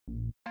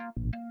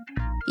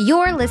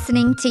You're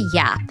listening to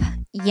Yap,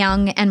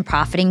 Young and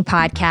Profiting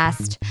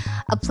Podcast,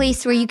 a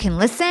place where you can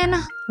listen,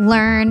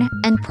 learn,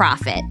 and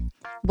profit.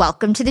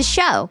 Welcome to the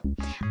show.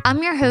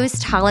 I'm your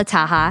host, Hala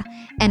Taha,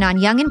 and on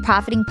Young and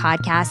Profiting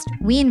Podcast,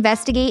 we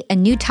investigate a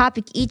new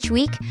topic each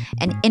week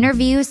and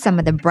interview some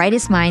of the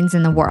brightest minds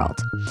in the world.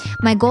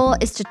 My goal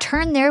is to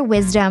turn their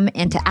wisdom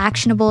into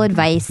actionable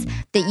advice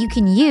that you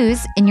can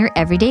use in your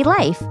everyday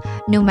life,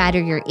 no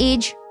matter your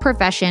age,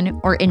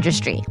 profession, or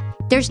industry.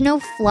 There's no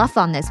fluff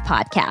on this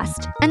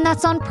podcast, and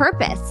that's on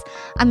purpose.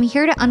 I'm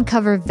here to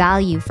uncover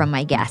value from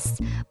my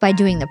guests by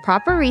doing the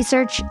proper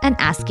research and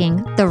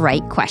asking the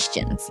right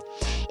questions.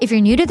 If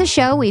you're new to the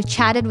show, we've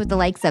chatted with the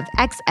likes of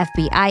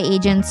ex-FBI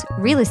agents,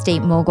 real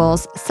estate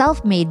moguls,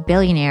 self-made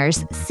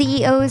billionaires,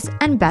 CEOs,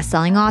 and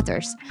best-selling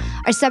authors.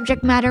 Our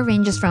subject matter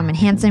ranges from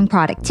enhancing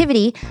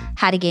productivity,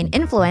 how to gain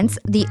influence,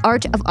 the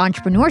art of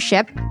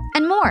entrepreneurship,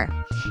 and more.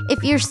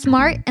 If you're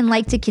smart and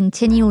like to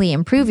continually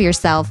improve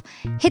yourself,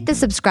 hit the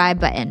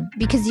subscribe button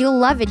because you'll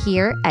love it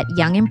here at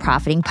Young and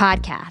Profiting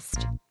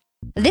Podcast.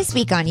 This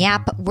week on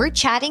Yap, we're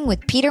chatting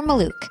with Peter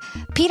Mallouk.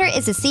 Peter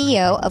is the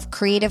CEO of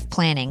Creative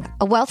Planning,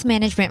 a wealth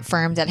management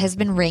firm that has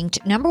been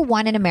ranked number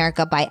one in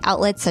America by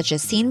outlets such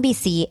as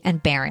CNBC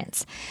and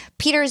Barron's.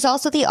 Peter is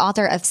also the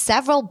author of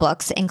several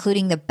books,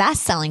 including the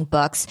best-selling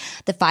books,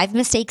 The 5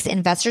 Mistakes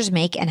Investors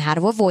Make and How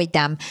to Avoid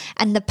Them,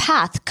 and The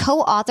Path,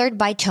 co-authored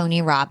by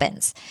Tony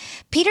Robbins.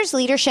 Peter's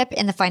leadership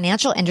in the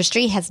financial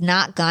industry has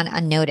not gone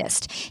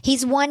unnoticed.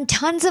 He's won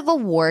tons of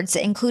awards,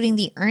 including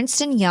the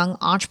Ernst & Young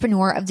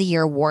Entrepreneur of the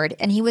Year Award,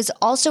 and he was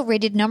also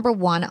rated number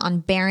one on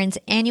Barron's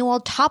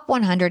annual Top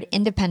 100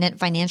 Independent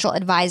Financial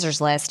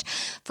Advisors list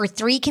for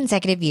 3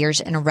 consecutive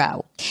years in a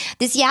row.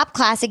 This Yap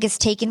Classic is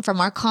taken from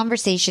our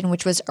conversation,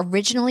 which was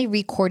originally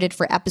recorded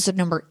for episode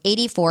number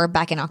 84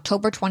 back in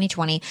October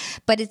 2020,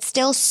 but it's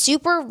still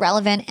super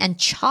relevant and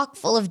chock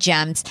full of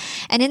gems.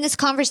 And in this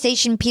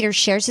conversation, Peter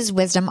shares his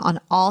wisdom on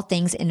all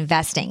things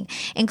investing,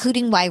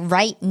 including why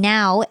right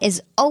now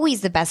is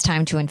always the best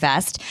time to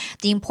invest,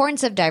 the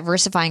importance of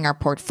diversifying our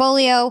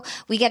portfolio.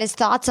 We get his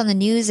thoughts on the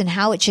news and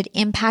how it should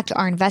impact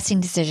our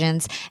investing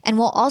decisions, and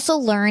we'll also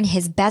learn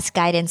his best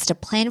guidance to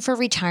plan for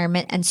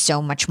retirement and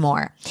so much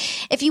more.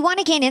 If you want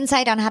to gain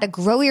insight on how to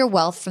grow your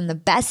wealth from the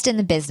best in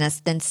the business,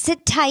 then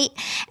sit tight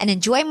and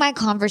enjoy my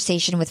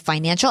conversation with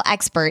financial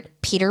expert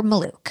Peter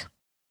Mallouk.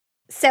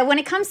 So when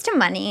it comes to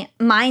money,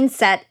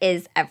 mindset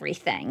is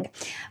everything.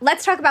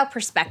 Let's talk about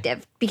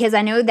perspective, because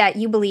I know that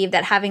you believe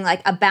that having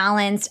like a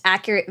balanced,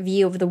 accurate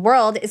view of the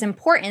world is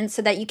important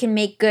so that you can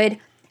make good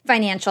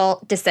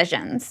financial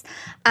decisions.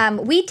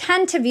 We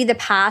tend to view the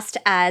past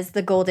as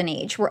the golden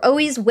age. We're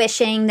always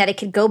wishing that it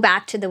could go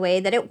back to the way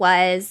that it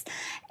was.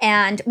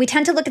 And we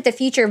tend to look at the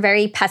future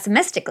very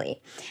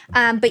pessimistically.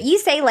 But you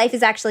say life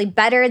is actually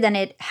better than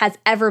it has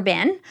ever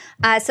been.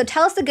 So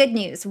tell us the good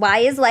news. Why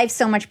is life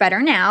so much better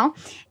now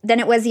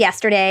than it was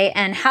yesterday?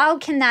 And how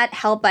can that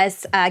help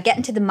us get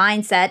into the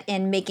mindset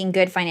in making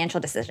good financial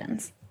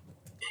decisions?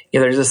 Yeah,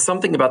 there's just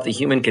something about the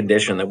human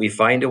condition that we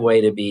find a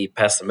way to be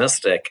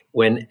pessimistic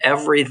when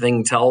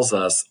everything tells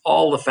us,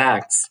 all the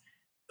facts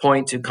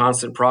point to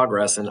constant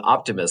progress and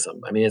optimism.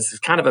 I mean, it's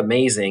kind of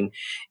amazing.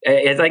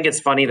 I think it's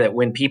funny that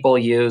when people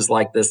use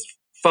like this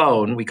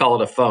phone, we call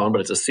it a phone,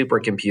 but it's a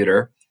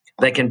supercomputer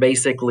that can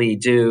basically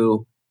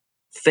do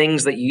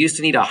things that you used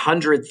to need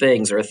 100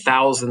 things or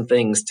 1,000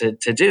 things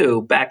to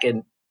do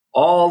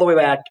all the way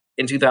back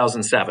in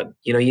 2007.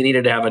 You know, you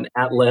needed to have an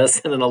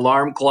atlas and an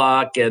alarm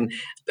clock and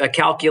a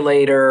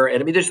calculator.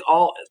 And I mean,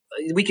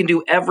 we can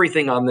do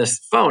everything on this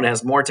phone. It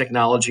has more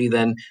technology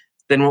than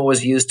what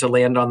was used to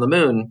land on the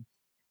moon.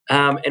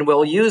 And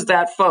we'll use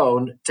that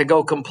phone to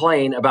go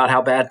complain about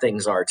how bad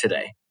things are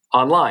today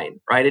online,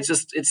 right?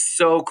 It's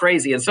so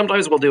crazy. And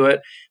sometimes we'll do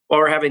it while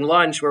we're having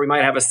lunch, where we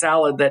might have a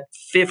salad that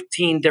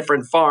 15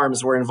 different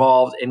farms were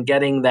involved in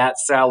getting that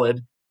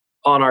salad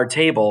on our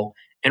table.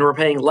 And we're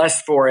paying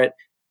less for it,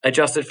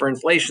 adjusted for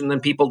inflation, than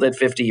people did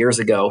 50 years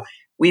ago.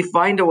 We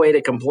find a way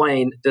to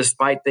complain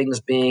despite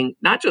things being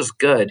not just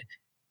good,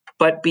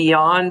 but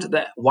beyond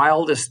the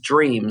wildest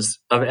dreams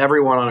of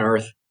everyone on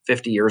earth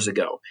 50 years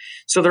ago.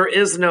 So there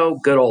is no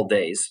good old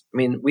days. I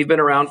mean, we've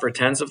been around for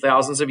tens of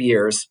thousands of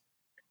years.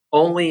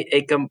 Only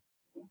a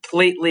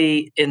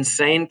completely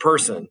insane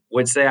person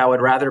would say, I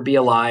would rather be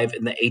alive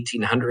in the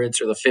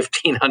 1800s or the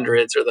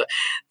 1500s or the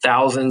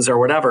thousands or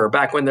whatever,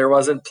 back when there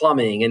wasn't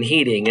plumbing and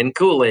heating and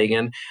cooling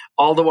and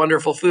all the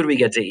wonderful food we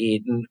get to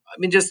eat. And I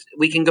mean, just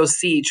we can go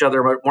see each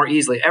other more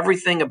easily.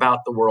 Everything about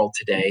the world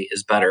today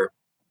is better.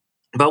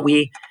 But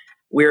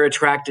we're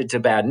attracted to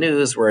bad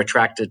news. We're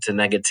attracted to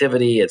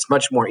negativity. It's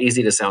much more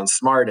easy to sound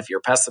smart if you're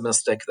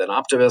pessimistic than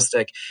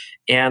optimistic.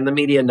 And the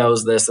media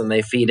knows this, and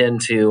they feed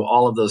into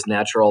all of those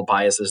natural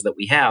biases that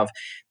we have.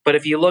 But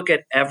if you look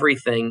at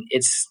everything,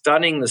 it's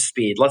stunning the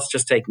speed. Let's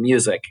just take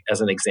music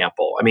as an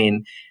example. I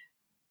mean,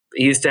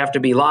 it used to have to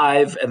be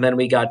live, and then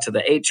we got to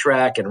the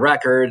 8-track and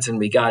records, and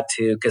we got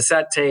to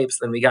cassette tapes,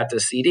 then we got to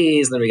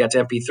CDs, then we got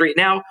to MP3.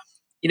 Now,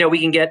 we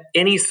can get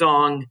any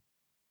song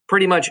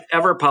pretty much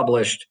ever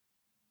published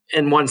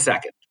in 1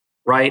 second,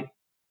 right?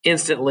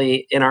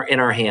 instantly in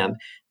our hand.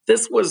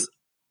 This was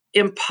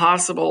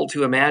impossible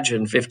to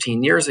imagine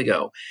 15 years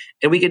ago.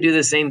 And we could do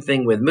the same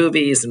thing with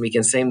movies, and we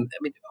can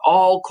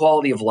all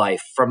quality of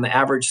life, from the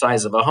average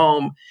size of a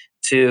home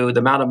to the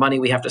amount of money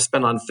we have to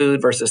spend on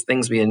food versus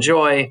things we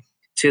enjoy,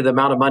 to the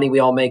amount of money we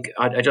all make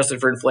adjusted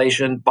for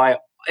inflation. By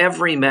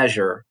every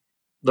measure,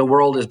 the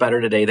world is better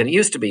today than it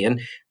used to be.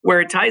 And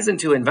where it ties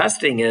into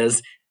investing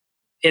is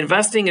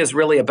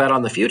really a bet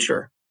on the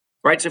future,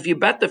 right? So if you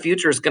bet the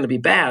future is going to be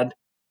bad,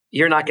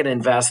 you're not going to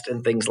invest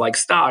in things like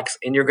stocks,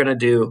 and you're going to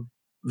do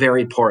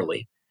very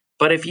poorly.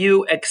 But if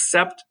you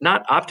accept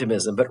not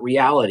optimism, but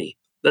reality,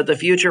 that the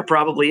future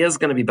probably is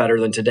going to be better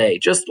than today,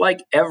 just like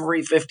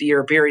every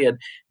 50-year period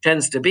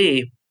tends to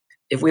be.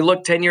 If we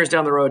look 10 years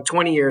down the road,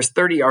 20 years,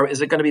 30,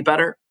 is it going to be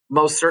better?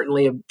 Most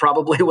certainly, it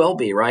probably will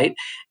be, right?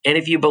 And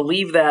if you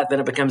believe that, then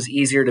it becomes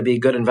easier to be a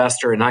good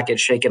investor and not get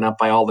shaken up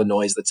by all the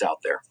noise that's out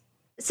there.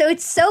 So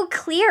it's so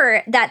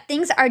clear that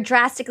things are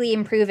drastically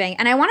improving.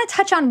 And I want to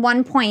touch on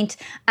one point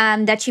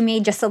that you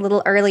made just a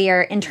little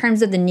earlier in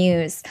terms of the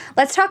news.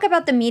 Let's talk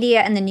about the media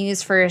and the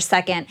news for a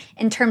second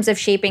in terms of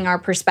shaping our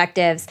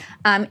perspectives.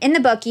 In the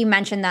book, you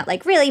mentioned that,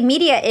 like, really,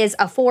 media is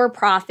a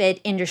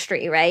for-profit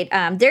industry, right?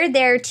 They're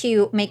there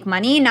to make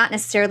money, not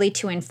necessarily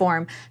to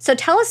inform. So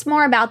tell us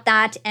more about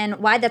that and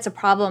why that's a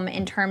problem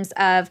in terms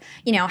of,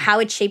 how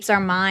it shapes our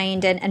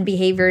mind and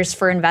behaviors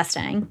for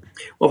investing.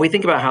 Well, we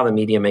think about how the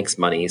media makes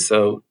money.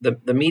 So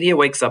the media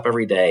wakes up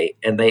every day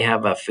and they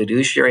have a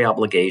fiduciary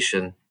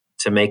obligation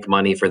to make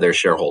money for their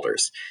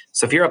shareholders.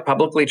 So if you're a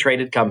publicly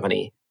traded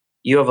company,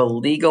 you have a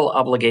legal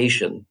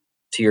obligation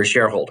to your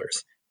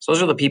shareholders. So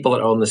those are the people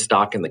that own the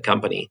stock in the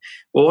company.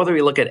 Well, whether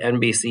we look at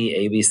NBC,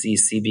 ABC,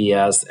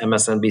 CBS,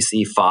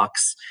 MSNBC,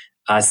 Fox,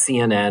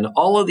 CNN,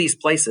 all of these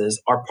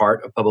places are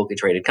part of publicly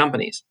traded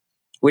companies,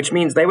 which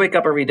means they wake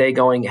up every day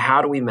going,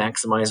 how do we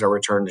maximize our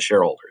return to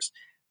shareholders?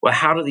 Well,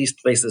 how do these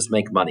places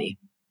make money?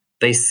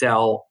 They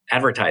sell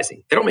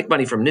advertising. They don't make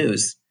money from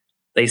news.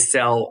 They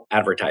sell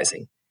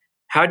advertising.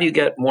 How do you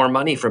get more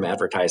money from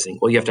advertising?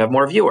 Well, you have to have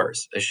more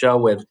viewers. A show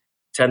with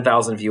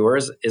 10,000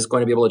 viewers is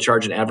going to be able to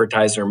charge an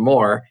advertiser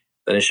more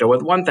than a show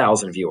with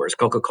 1,000 viewers.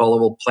 Coca-Cola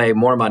will pay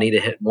more money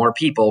to hit more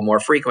people more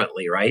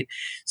frequently, right?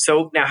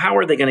 So now how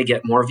are they going to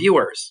get more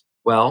viewers?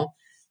 Well,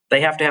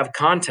 they have to have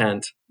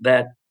content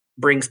that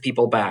brings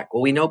people back.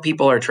 Well, we know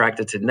people are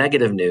attracted to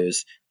negative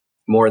news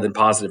more than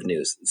positive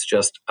news. It's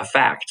just a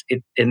fact.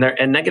 And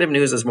negative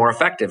news is more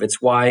effective.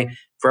 It's why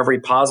for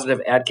every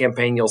positive ad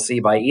campaign you'll see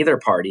by either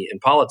party in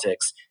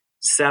politics,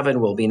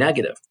 7 will be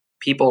negative.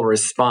 People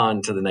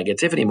respond to the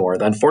negativity more.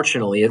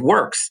 Unfortunately, it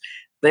works.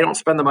 They don't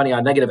spend the money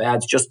on negative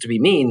ads just to be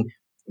mean.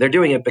 They're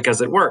doing it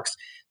because it works.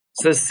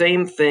 It's the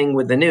same thing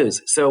with the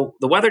news. So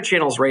the Weather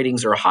Channel's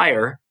ratings are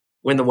higher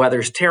when the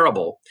weather's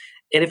terrible.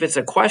 And if it's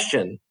a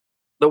question,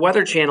 the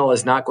Weather Channel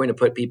is not going to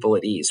put people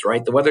at ease,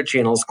 right? The Weather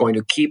Channel is going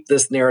to keep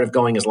this narrative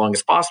going as long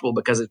as possible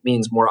because it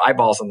means more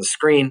eyeballs on the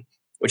screen,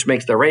 which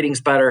makes their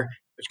ratings better,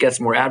 which gets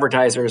more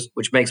advertisers,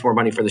 which makes more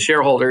money for the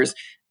shareholders,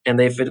 and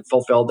they've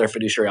fulfilled their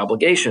fiduciary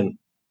obligation.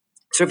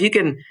 So if you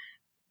can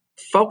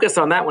focus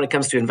on that when it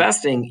comes to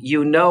investing,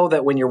 you know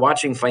that when you're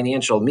watching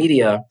financial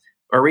media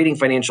or reading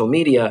financial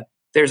media,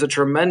 there's a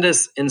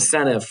tremendous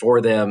incentive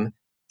for them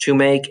to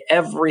make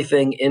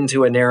everything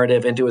into a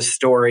narrative, into a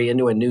story,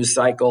 into a news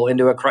cycle,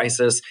 into a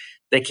crisis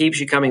that keeps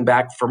you coming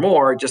back for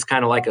more, just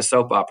kind of like a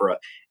soap opera.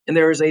 And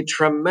there is a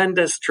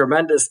tremendous,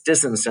 tremendous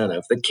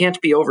disincentive that can't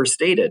be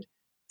overstated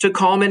to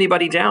calm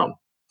anybody down.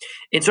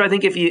 And so I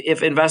think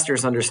if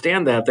investors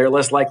understand that, they're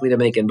less likely to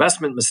make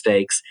investment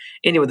mistakes.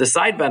 Anyway, the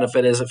side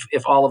benefit is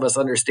if all of us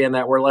understand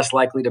that, we're less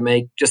likely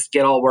to just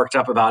get all worked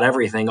up about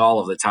everything all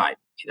of the time,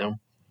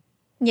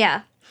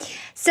 Yeah.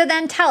 So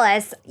then tell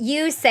us,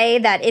 you say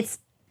that it's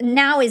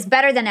now is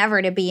better than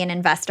ever to be an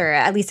investor,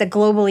 at least a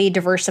globally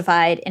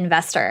diversified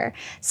investor.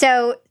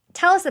 So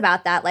tell us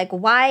about that. Like,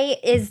 why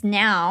is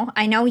now?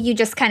 I know you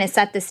just kind of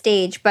set the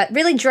stage, but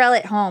really drill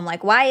it home.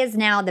 Like, why is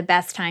now the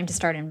best time to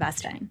start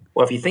investing?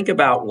 Well, if you think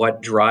about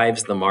what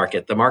drives the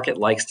market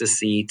likes to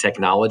see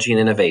technology and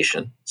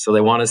innovation. So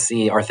they want to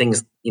see, are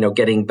things,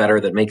 getting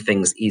better that make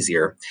things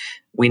easier?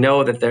 We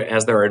know that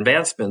as there are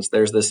advancements,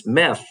 there's this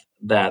myth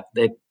that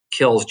it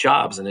kills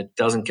jobs, and it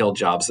doesn't kill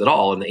jobs at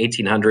all. In the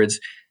 1800s,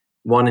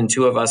 1 in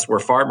 2 of us were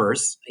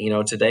farmers.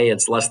 Today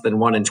it's less than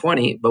 1 in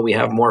 20, but we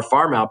have more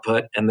farm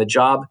output, and the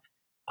job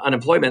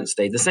unemployment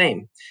stayed the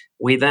same.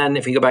 We then,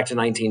 if we go back to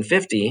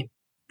 1950,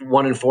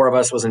 1 in 4 of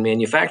us was in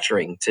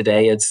manufacturing.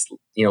 Today it's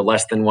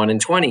less than 1 in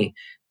 20.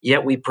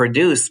 Yet we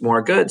produce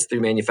more goods through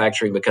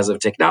manufacturing because of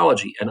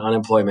technology, and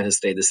unemployment has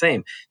stayed the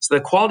same. So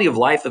the quality of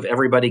life of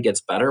everybody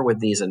gets better with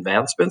these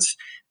advancements.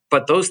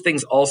 But those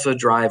things also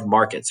drive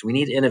markets. We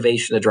need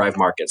innovation to drive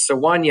markets. So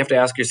one, you have to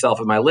ask yourself,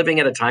 am I living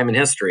at a time in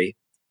history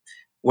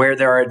where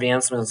there are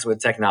advancements with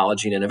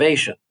technology and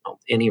innovation? Well,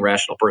 any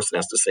rational person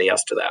has to say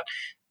yes to that.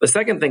 The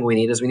second thing we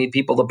need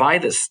people to buy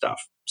this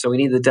stuff. So we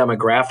need the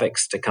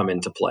demographics to come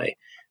into play.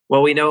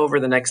 Well, we know over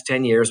the next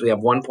 10 years, we have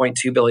 1.2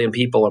 billion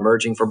people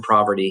emerging from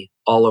poverty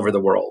all over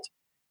the world.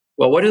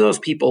 Well, what do those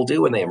people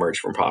do when they emerge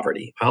from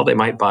poverty? Well, they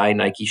might buy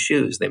Nike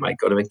shoes. They might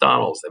go to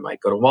McDonald's. They might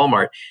go to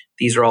Walmart.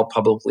 These are all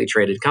publicly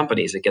traded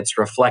companies. It gets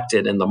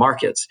reflected in the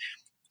markets.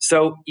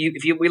 So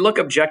we look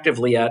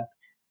objectively at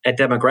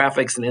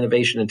demographics and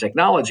innovation and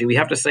technology, we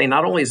have to say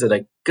not only is it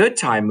a good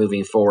time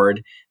moving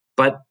forward,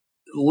 but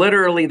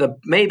literally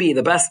maybe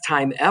the best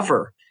time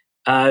ever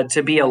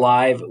to be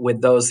alive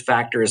with those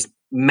factors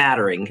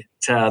mattering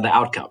to the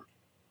outcome.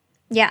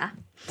 Yeah.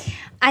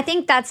 I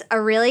think that's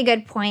a really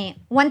good point.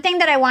 One thing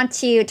that I want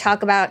to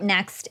talk about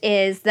next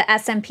is the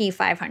S&P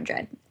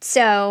 500.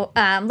 So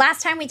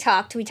last time we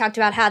talked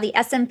about how the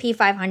S&P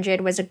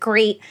 500 was a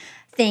great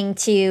thing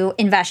to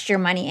invest your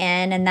money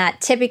in, and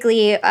that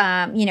typically,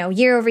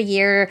 year over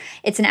year,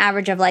 it's an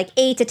average of like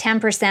 8 to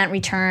 10%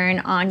 return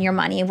on your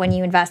money when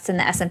you invest in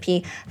the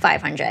S&P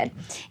 500.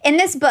 In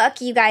this book,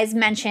 you guys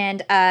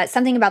mentioned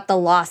something about the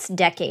lost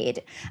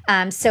decade.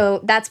 So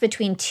that's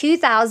between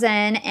 2000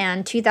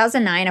 and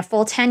 2009, a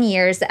full 10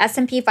 years, the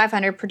S&P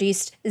 500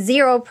 produced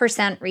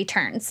 0%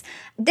 returns.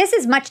 This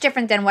is much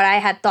different than what I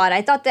had thought.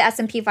 I thought the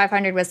S&P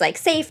 500 was like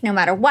safe no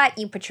matter what.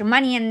 You put your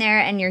money in there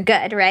and you're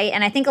good, right?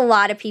 And I think a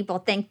lot of people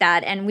think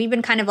that, and we've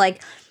been kind of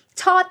like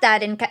taught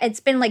that, and it's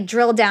been like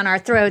drilled down our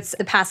throats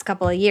the past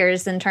couple of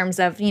years in terms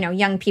of,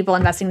 young people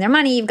investing their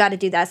money. You've got to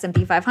do the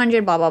S&P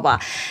 500, blah, blah, blah.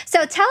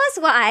 So tell us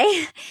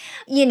why,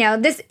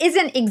 this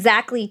isn't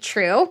exactly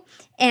true,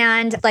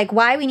 and like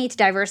why we need to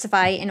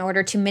diversify in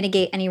order to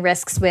mitigate any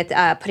risks with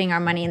putting our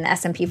money in the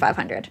S&P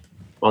 500.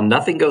 Well,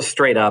 nothing goes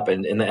straight up,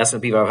 and the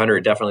S&P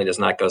 500 definitely does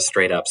not go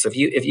straight up. So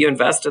if you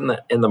invest in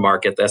the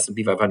market, the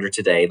S&P 500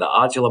 today, the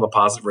odds you'll have a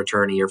positive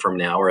return a year from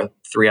now are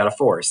 3 out of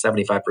 4,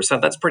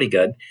 75%. That's pretty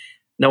good.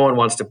 No one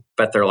wants to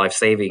bet their life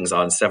savings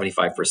on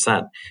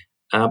 75%.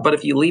 But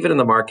if you leave it in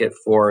the market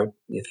for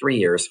 3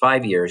 years,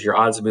 5 years, your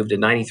odds move to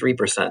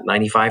 93%,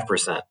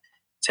 95%,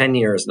 10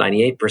 years,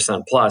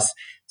 98% plus.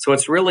 So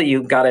it's really,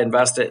 you've got to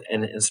invest it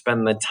and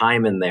spend the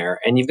time in there.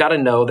 And you've got to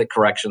know that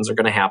corrections are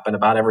going to happen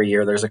about every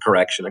year. There's a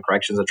correction. A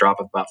correction is a drop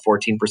of about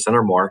 14%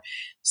 or more.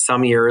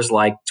 Some years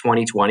like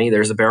 2020,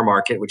 there's a bear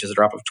market, which is a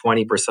drop of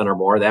 20% or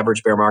more. The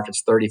average bear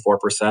market's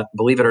 34%.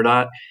 Believe it or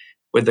not,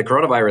 with the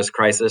coronavirus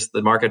crisis,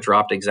 the market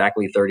dropped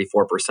exactly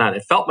 34%.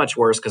 It felt much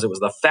worse because it was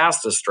the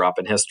fastest drop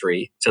in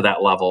history to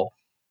that level.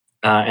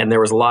 And there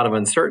was a lot of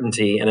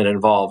uncertainty, and it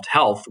involved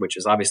health, which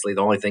is obviously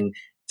the only thing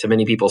to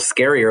many people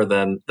scarier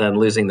than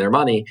losing their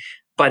money.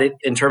 But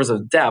in terms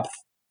of depth,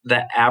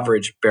 the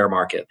average bear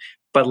market.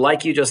 But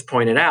like you just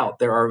pointed out,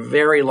 there are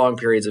very long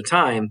periods of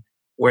time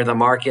where the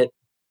market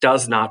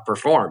does not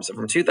perform. So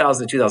from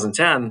 2000 to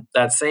 2010,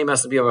 that same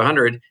S&P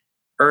 500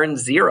 earned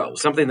zero,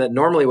 something that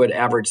normally would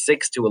average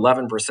 6 to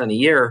 11% a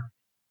year,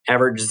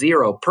 averaged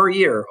zero per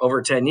year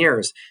over 10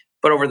 years.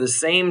 But over the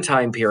same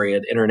time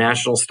period,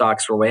 international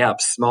stocks were way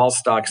up. Small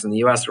stocks in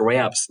the US were way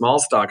up. Small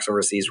stocks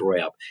overseas were way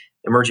up.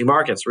 Emerging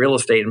markets, real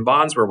estate, and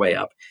bonds were way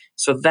up.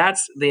 So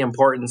that's the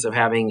importance of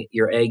having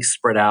your eggs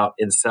spread out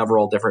in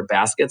several different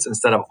baskets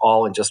instead of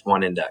all in just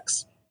one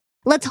index.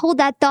 Let's hold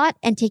that thought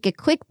and take a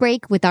quick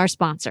break with our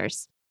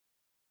sponsors.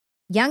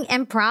 Young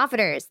and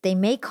Profiters, they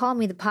may call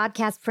me the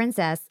podcast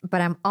princess, but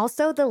I'm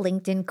also the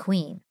LinkedIn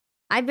queen.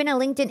 I've been a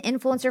LinkedIn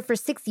influencer for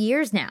 6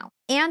 years now,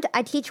 and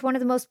I teach one of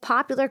the most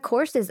popular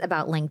courses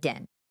about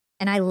LinkedIn.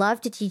 And I love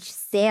to teach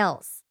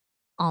sales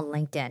on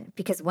LinkedIn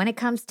because when it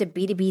comes to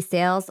B2B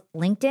sales,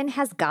 LinkedIn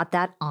has got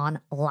that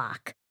on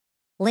lock.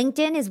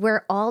 LinkedIn is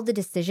where all the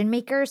decision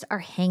makers are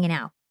hanging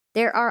out.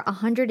 There are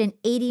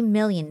 180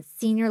 million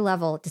senior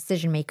level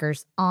decision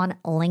makers on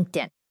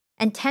LinkedIn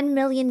and 10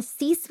 million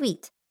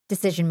C-suite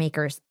decision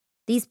makers.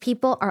 These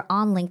people are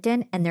on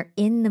LinkedIn and they're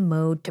in the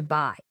mode to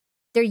buy.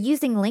 They're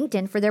using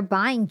LinkedIn for their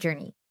buying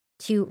journey,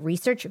 to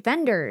research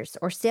vendors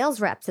or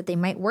sales reps that they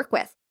might work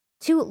with,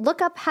 to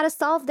look up how to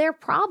solve their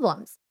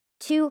problems,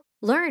 to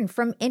learn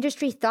from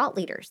industry thought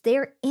leaders.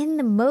 They're in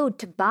the mode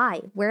to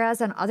buy,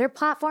 whereas on other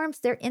platforms,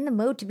 they're in the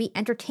mode to be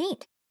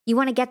entertained. You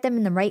want to get them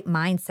in the right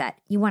mindset.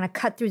 You want to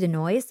cut through the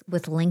noise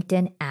with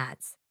LinkedIn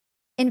ads.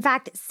 In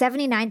fact,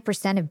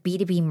 79% of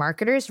B2B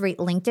marketers rate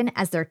LinkedIn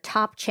as their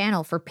top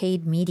channel for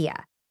paid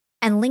media.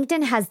 And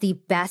LinkedIn has the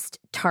best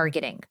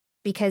targeting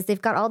because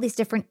they've got all these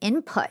different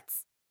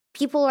inputs.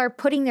 People are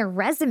putting their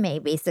resume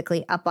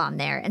basically up on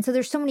there. And so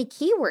there's so many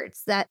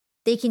keywords that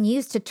they can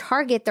use to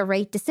target the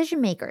right decision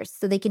makers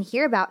so they can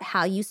hear about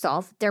how you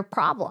solve their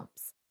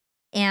problems.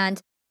 And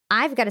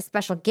I've got a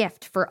special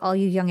gift for all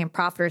you young and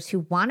profiters who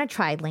want to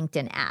try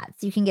LinkedIn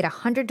ads. You can get a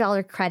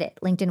 $100 credit.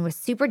 LinkedIn was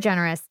super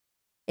generous.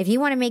 If you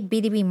want to make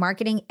B2B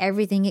marketing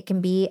everything it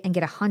can be and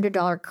get a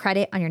 $100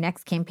 credit on your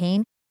next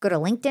campaign, go to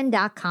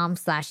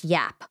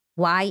linkedin.com/YAP,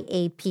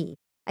 YAP.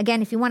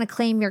 Again, if you want to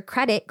claim your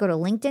credit, go to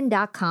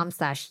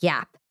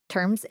linkedin.com/YAP.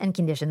 Terms and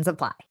conditions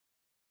apply.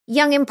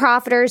 Young and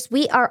profiters,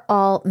 we are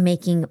all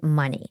making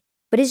money.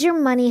 But is your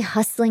money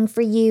hustling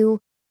for you?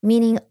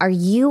 Meaning, are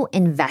you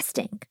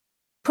investing?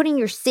 Putting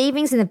your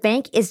savings in the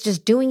bank is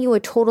just doing you a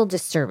total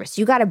disservice.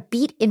 You got to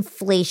beat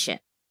inflation.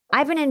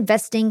 I've been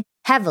investing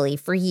heavily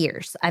for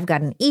years. I've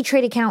got an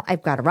E-Trade account.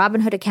 I've got a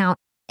Robinhood account.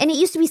 And it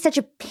used to be such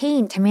a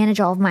pain to manage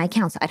all of my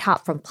accounts. I'd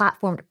hop from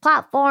platform to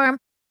platform.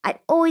 I'd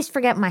always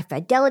forget my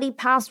Fidelity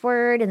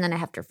password, and then I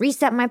have to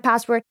reset my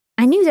password.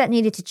 I knew that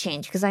needed to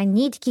change because I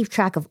need to keep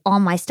track of all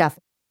my stuff.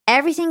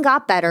 Everything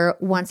got better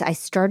once I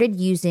started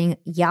using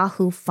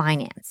Yahoo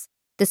Finance,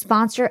 the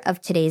sponsor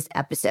of today's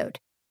episode.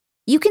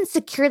 You can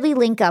securely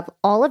link up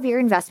all of your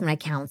investment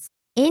accounts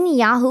in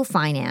Yahoo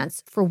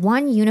Finance for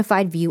one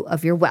unified view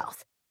of your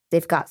wealth.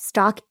 They've got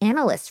stock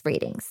analyst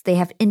ratings. They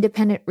have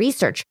independent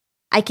research.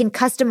 I can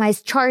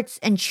customize charts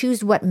and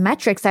choose what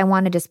metrics I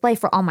want to display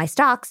for all my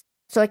stocks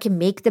so I can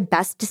make the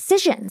best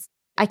decisions.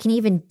 I can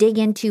even dig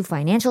into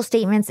financial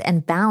statements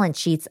and balance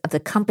sheets of the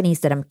companies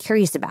that I'm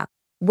curious about.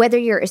 Whether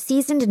you're a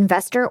seasoned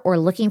investor or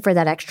looking for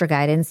that extra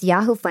guidance,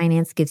 Yahoo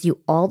Finance gives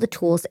you all the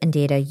tools and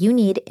data you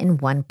need in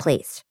one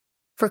place.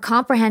 For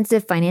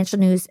comprehensive financial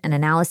news and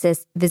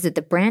analysis, visit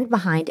the brand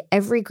behind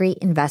every great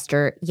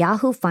investor,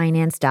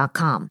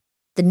 yahoofinance.com,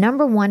 the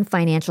 #1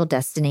 financial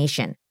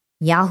destination,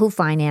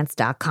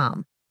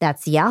 yahoofinance.com.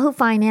 That's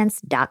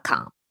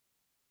yahoofinance.com.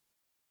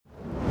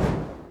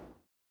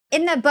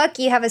 In the book,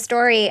 you have a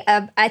story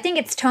of, I think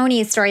it's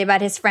Tony's story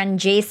about his friend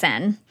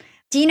Jason.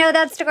 Do you know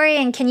that story?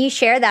 And can you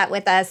share that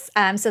with us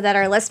so that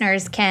our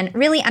listeners can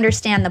really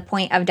understand the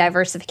point of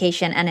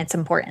diversification and its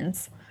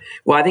importance?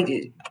 Well, I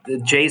think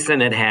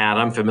Jason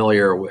I'm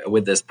familiar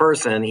with this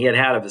person. He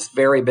had this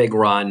very big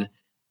run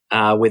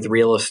with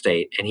real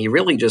estate, and he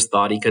really just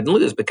thought he couldn't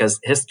lose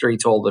because history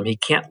told him he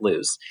can't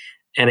lose.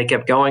 And it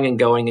kept going and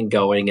going and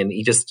going. And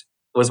he just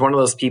was one of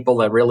those people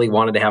that really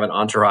wanted to have an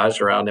entourage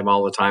around him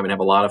all the time and have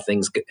a lot of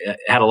things,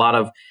 had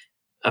a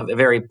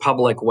very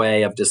public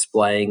way of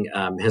displaying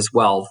his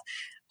wealth.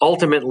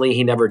 Ultimately,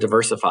 he never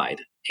diversified.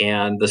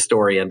 And the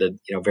story ended,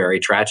 very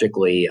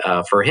tragically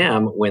for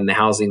him when the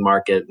housing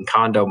market and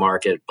condo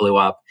market blew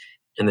up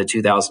in the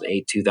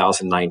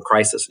 2008-2009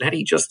 crisis. And had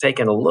he just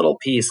taken a little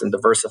piece and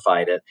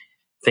diversified it,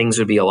 things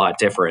would be a lot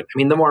different. I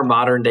mean, the more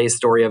modern day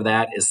story of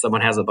that is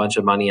someone has a bunch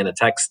of money in a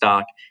tech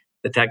stock.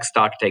 The tech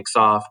stock takes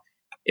off.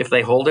 If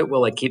they hold it,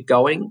 will it keep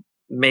going?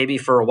 Maybe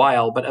for a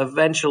while, but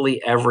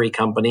eventually every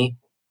company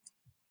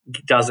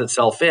does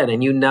itself in,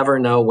 and you never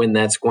know when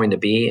that's going to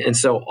be. And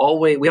so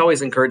we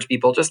always encourage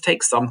people, just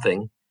take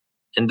something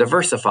and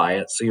diversify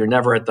it so you're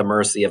never at the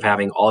mercy of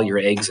having all your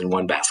eggs in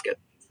one basket.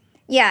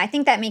 Yeah, I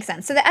think that makes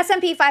sense. So the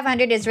S&P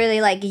 500 is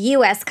really like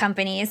U.S.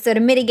 companies. So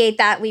to mitigate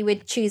that, we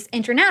would choose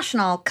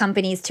international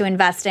companies to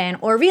invest in,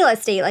 or real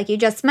estate, like you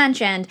just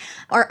mentioned,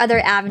 or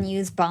other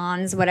avenues,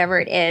 bonds, whatever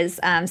it is,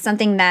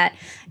 something that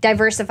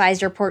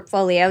diversifies your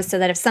portfolio so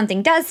that if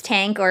something does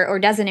tank or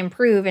doesn't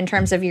improve in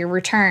terms of your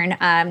return,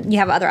 you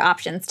have other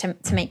options to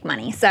make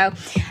money. So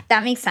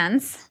that makes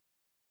sense.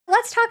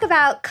 Let's talk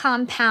about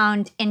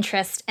compound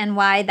interest and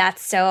why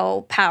that's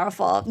so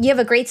powerful. You have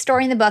a great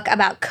story in the book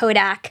about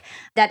Kodak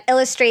that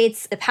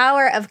illustrates the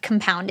power of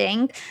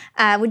compounding.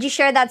 Would you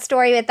share that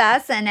story with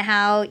us and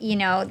how,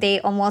 they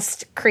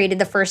almost created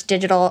the first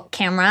digital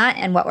camera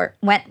and what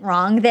went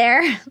wrong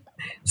there?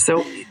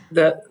 So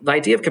the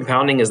idea of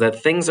compounding is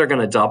that things are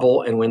going to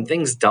double, and when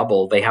things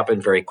double, they happen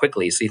very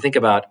quickly. So you think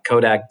about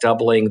Kodak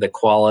doubling the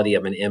quality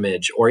of an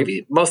image, or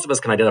even most of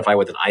us can identify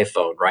with an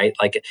iPhone, right?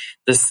 Like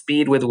the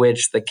speed with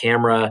which the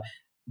camera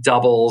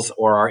doubles,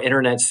 or our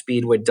internet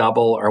speed would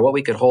double, or what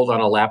we could hold on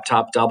a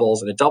laptop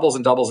doubles, and it doubles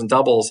and doubles and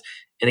doubles,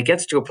 and it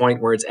gets to a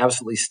point where it's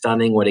absolutely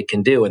stunning what it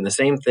can do. And the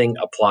same thing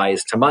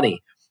applies to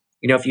money.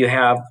 If you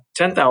have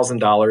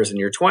 $10,000 and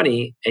you're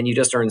 20 and you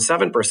just earn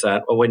 7%,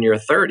 well, when you're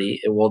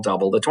 30, it will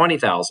double to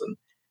 20,000.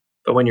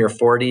 But when you're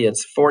 40,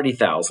 it's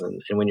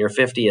 40,000. And when you're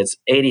 50, it's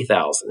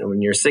 80,000. And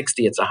when you're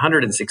 60, it's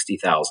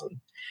 160,000.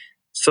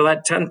 So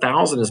that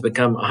 10,000 has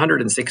become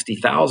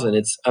 160,000.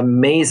 It's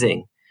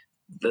amazing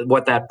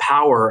what that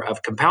power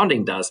of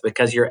compounding does,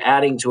 because you're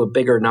adding to a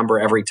bigger number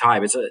every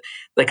time.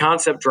 The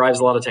concept drives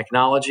a lot of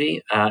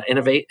technology,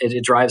 innovate.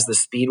 It drives the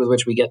speed with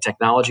which we get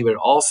technology, but it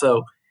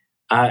also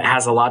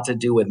has a lot to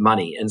do with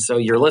money. And so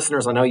your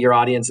listeners, I know your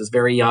audience is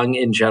very young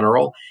in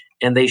general,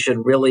 and they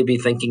should really be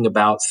thinking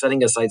about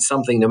setting aside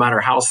something, no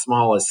matter how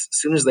small, as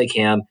soon as they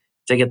can,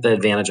 to get the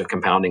advantage of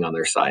compounding on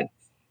their side.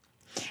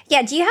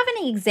 Yeah. Do you have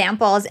any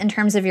examples in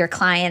terms of your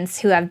clients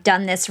who have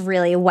done this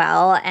really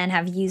well and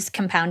have used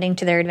compounding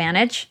to their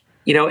advantage?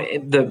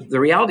 The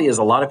reality is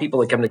a lot of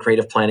people that come to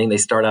creative planning, they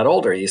start out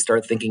older. You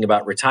start thinking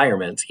about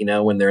retirement,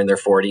 when they're in their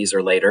 40s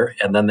or later,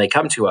 and then they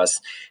come to us.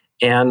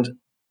 And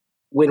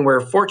when we're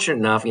fortunate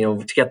enough,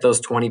 to get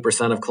those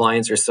 20% of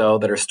clients or so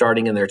that are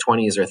starting in their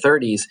 20s or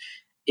 30s,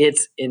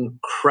 it's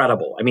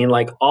incredible. I mean,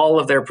 like all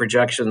of their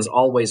projections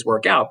always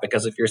work out,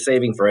 because if you're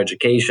saving for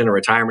education or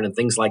retirement and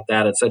things like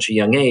that at such a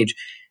young age,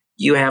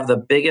 you have the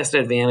biggest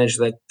advantage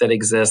that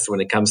exists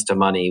when it comes to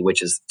money,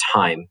 which is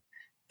time.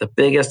 The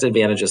biggest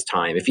advantage is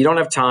time. If you don't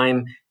have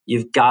time,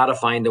 you've got to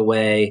find a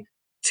way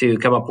to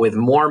come up with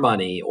more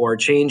money or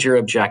change your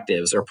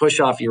objectives or push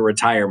off your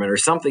retirement or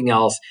something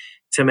else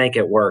to make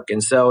it work.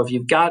 And so if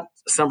you've got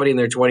somebody in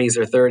their 20s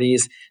or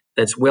 30s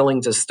that's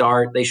willing to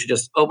start, they should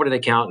just open an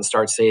account and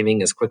start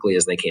saving as quickly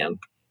as they can.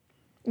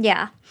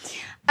 Yeah.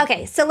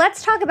 Okay, so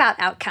let's talk about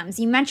outcomes.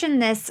 You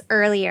mentioned this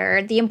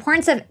earlier, the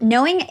importance of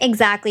knowing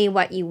exactly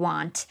what you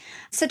want.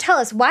 So tell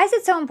us, why is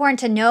it so important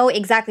to know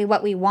exactly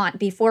what we want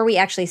before we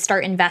actually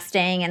start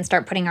investing and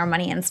start putting our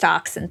money in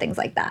stocks and things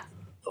like that?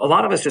 A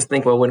lot of us just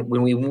think, well,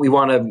 when we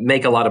want to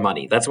make a lot of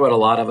money, that's what a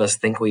lot of us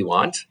think we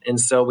want. And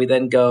so we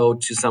then go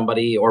to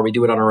somebody or we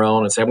do it on our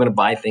own and say, I'm going to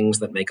buy things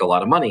that make a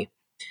lot of money.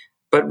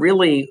 But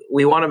really,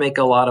 we want to make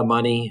a lot of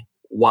money.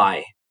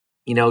 Why?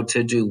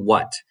 To do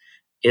what?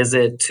 Is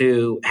it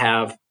to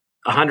have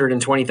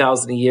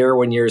 120,000 a year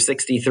when you're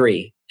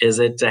 63? Is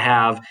it to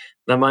have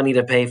the money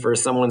to pay for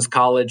someone's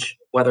college,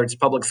 whether it's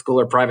public school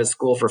or private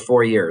school, for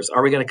 4 years?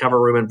 Are we going to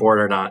cover room and board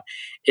or not?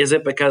 Is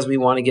it because we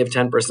want to give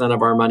 10%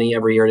 of our money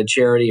every year to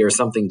charity or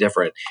something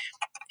different?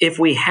 If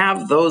we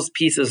have those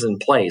pieces in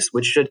place,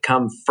 which should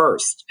come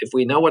first, if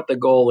we know what the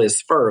goal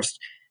is first,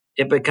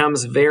 it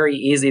becomes very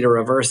easy to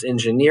reverse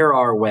engineer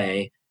our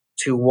way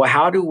to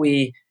how do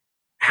we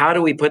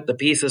put the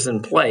pieces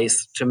in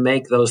place to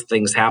make those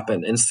things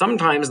happen? And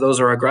sometimes those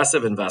are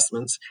aggressive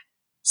investments.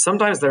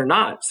 Sometimes they're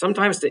not.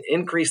 Sometimes to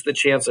increase the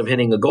chance of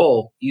hitting a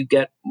goal, you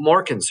get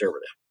more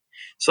conservative.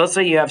 So let's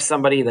say you have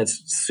somebody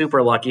that's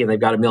super lucky and they've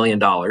got $1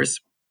 million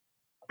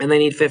and they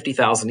need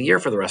 50,000 a year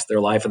for the rest of their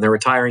life and they're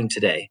retiring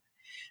today.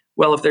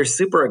 Well, if they're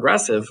super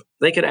aggressive,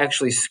 they could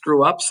actually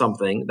screw up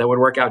something that would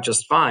work out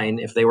just fine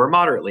if they were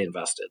moderately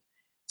invested.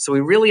 So we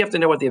really have to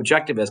know what the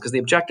objective is, because the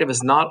objective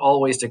is not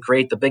always to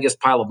create the biggest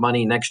pile of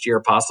money next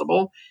year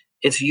possible.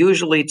 It's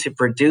usually to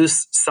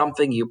produce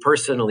something you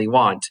personally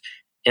want,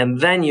 and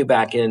then you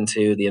back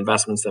into the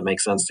investments that make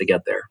sense to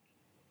get there.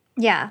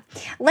 Yeah.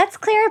 Let's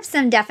clear up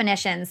some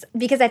definitions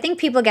because I think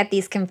people get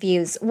these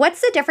confused. What's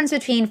the difference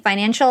between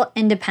financial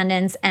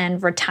independence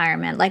and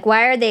retirement? Like,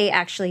 why are they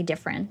actually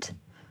different?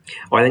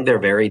 Well, I think they're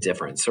very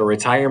different. So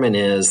retirement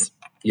is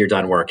you're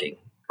done working,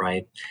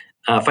 right?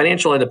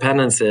 Financial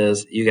independence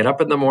is you get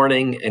up in the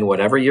morning and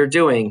whatever you're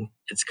doing,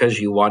 it's because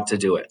you want to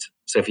do it.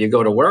 So if you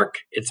go to work,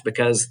 it's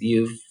because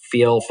you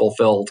feel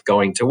fulfilled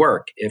going to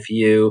work. If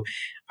you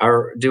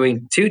are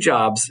doing 2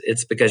 jobs,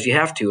 it's because you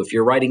have to. If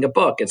you're writing a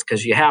book, it's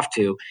because you have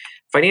to.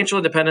 Financial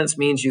independence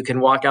means you can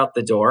walk out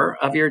the door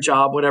of your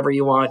job whenever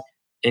you want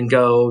and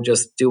go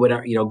just do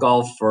whatever,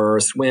 golf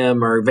or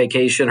swim or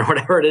vacation or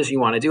whatever it is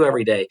you want to do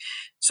every day.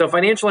 So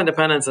financial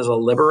independence is a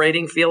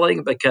liberating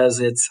feeling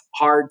because it's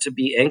hard to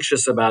be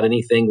anxious about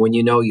anything when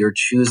you know you're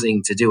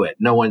choosing to do it.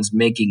 No one's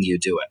making you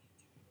do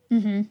it.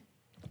 Mm-hmm.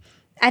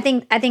 I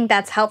think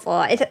that's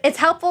helpful. It's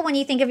helpful when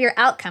you think of your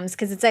outcomes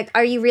because it's like,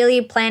 are you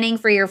really planning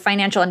for your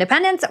financial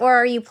independence or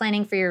are you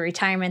planning for your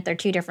retirement? They're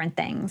 2 different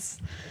things.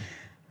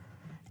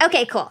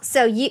 Okay, cool.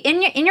 So you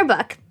in your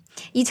book,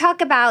 you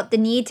talk about the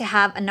need to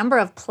have a number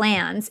of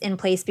plans in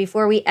place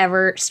before we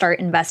ever start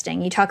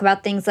investing. You talk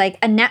about things like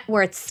a net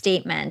worth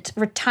statement,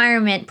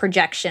 retirement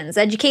projections,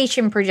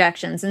 education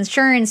projections,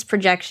 insurance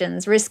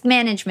projections, risk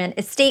management,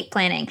 estate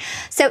planning.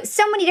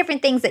 So many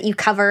different things that you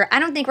cover. I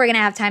don't think we're going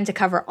to have time to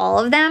cover all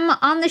of them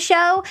on the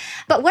show,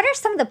 but what are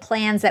some of the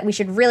plans that we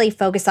should really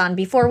focus on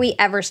before we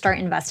ever start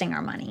investing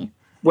our money?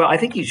 Well, I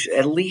think you should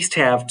at least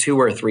have 2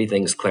 or 3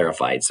 things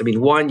clarified. So, I mean,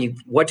 one,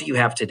 what do you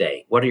have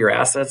today? What are your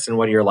assets and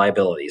what are your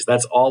liabilities?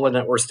 That's all a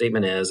net worth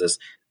statement is,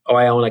 oh,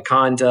 I own a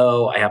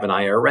condo, I have an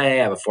IRA, I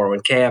have a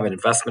 401k, I have an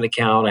investment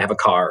account, I have a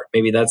car.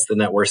 Maybe that's the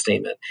net worth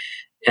statement.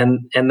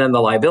 And then the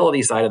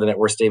liability side of the net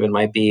worth statement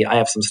might be, I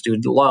have some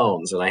student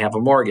loans and I have a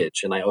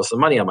mortgage and I owe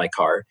some money on my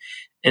car.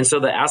 And so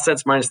the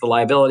assets minus the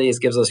liabilities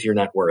gives us your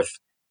net worth.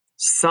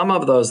 Some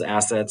of those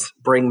assets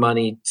bring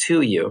money to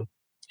you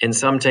and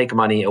some take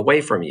money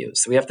away from you.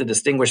 So we have to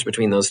distinguish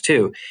between those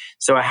 2.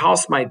 So a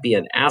house might be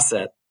an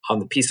asset on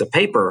the piece of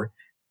paper,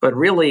 but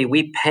really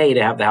we pay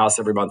to have the house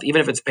every month.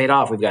 Even if it's paid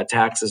off, we've got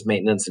taxes,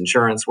 maintenance,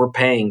 insurance, we're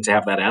paying to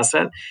have that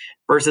asset.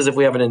 Versus if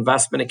we have an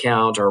investment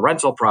account or a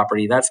rental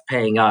property, that's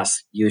paying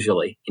us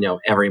usually,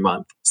 every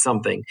month,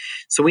 something.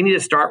 So we need to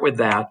start with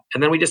that.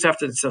 And then we just have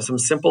to set some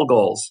simple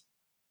goals.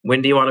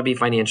 When do you want to be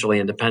financially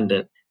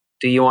independent?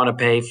 Do you want to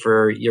pay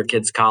for your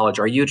kids' college?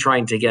 Are you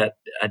trying to get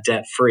a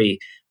debt free?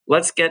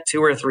 Let's get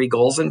 2 or 3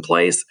 goals in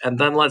place. And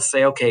then let's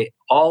say, okay,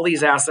 all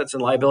these assets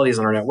and liabilities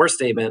in our net worth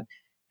statement,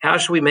 how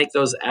should we make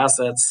those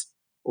assets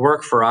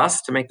work for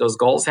us to make those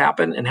goals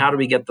happen? And how do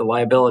we get the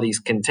liabilities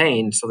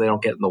contained so they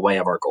don't get in the way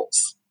of our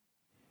goals?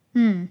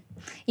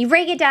 You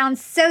break it down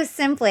so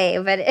simply,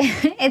 but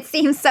it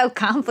seems so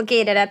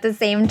complicated at the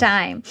same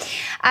time.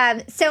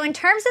 So in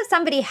terms of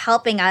somebody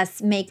helping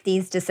us make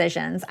these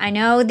decisions, I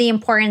know the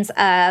importance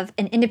of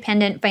an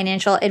independent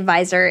financial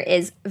advisor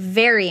is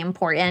very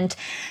important.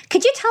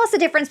 Could you tell us the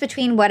difference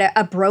between what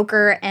a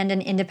broker and an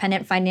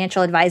independent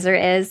financial advisor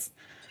is?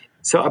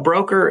 So a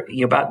broker,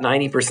 about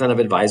 90% of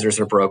advisors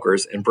are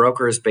brokers, and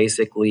brokers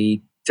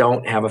basically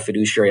don't have a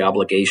fiduciary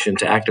obligation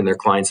to act in their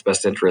client's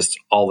best interest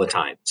all the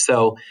time.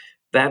 So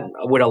that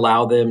would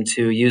allow them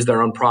to use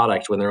their own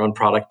product when their own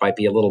product might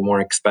be a little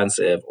more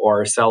expensive,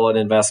 or sell an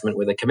investment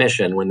with a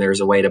commission when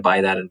there's a way to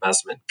buy that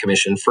investment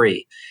commission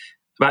free.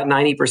 About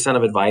 90%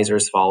 of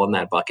advisors fall in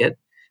that bucket.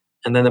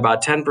 And then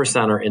about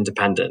 10% are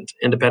independent.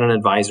 Independent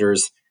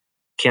advisors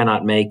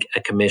cannot make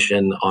a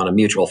commission on a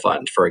mutual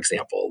fund, for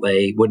example.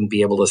 They wouldn't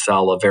be able to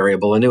sell a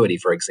variable annuity,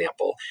 for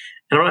example.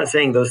 And I'm not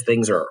saying those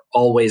things are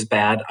always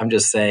bad. I'm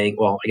just saying,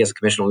 well, I guess a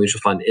commission on a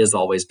mutual fund is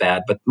always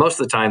bad, but most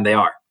of the time they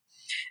are.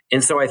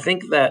 And so I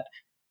think that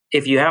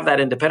if you have that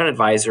independent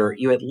advisor,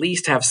 you at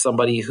least have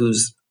somebody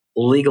who's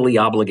legally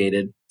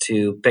obligated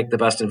to pick the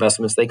best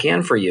investments they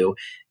can for you.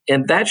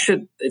 And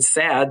it's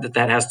sad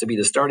that has to be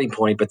the starting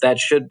point, but that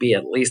should be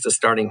at least a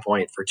starting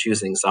point for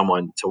choosing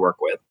someone to work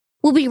with.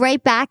 We'll be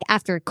right back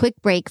after a quick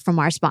break from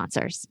our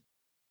sponsors.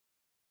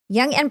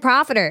 Young and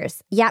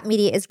Profiters. Yap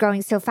Media is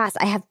growing so fast.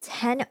 I have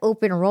 10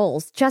 open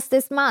roles just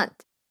this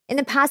month. In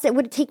the past, it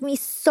would take me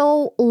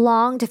so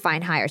long to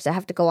find hires. I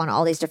have to go on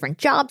all these different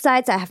job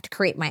sites. I have to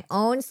create my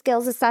own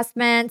skills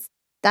assessments.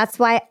 That's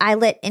why I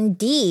let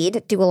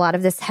Indeed do a lot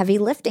of this heavy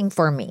lifting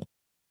for me.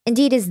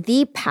 Indeed is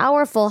the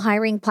powerful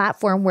hiring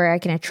platform where I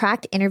can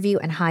attract, interview,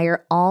 and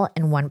hire all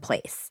in one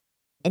place.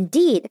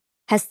 Indeed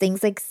has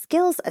things like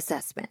skills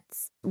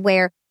assessments,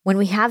 where when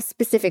we have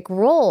specific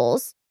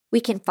roles, we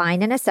can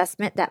find an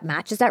assessment that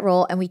matches that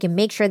role and we can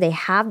make sure they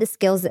have the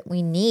skills that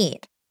we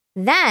need.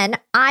 Then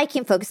I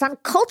can focus on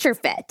culture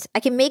fit. I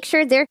can make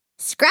sure they're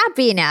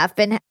scrappy enough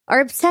and are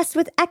obsessed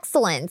with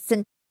excellence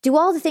and do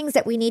all the things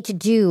that we need to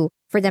do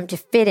for them to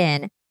fit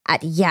in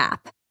at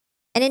Yap.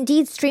 And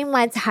Indeed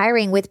streamlines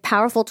hiring with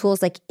powerful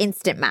tools like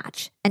Instant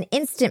Match. An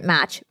Instant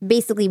Match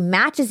basically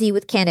matches you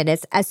with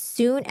candidates as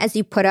soon as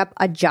you put up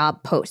a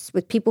job post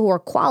with people who are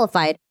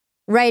qualified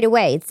right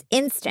away. It's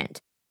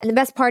instant. And the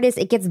best part is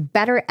it gets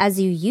better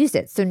as you use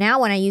it. So now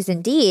when I use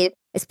Indeed,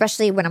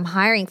 especially when I'm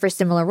hiring for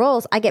similar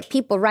roles, I get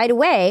people right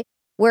away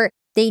where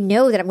they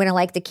know that I'm going to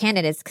like the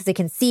candidates because they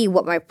can see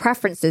what my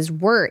preferences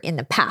were in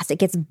the past. It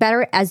gets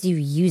better as you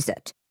use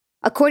it.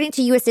 According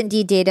to US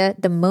Indeed data,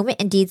 the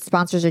moment Indeed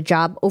sponsors a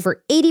job,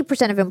 over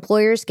 80% of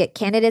employers get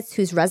candidates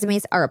whose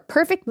resumes are a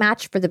perfect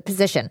match for the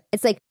position.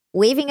 It's like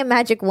waving a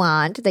magic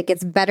wand that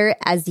gets better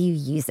as you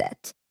use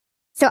it.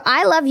 So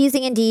I love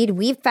using Indeed.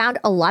 We've found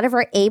a lot of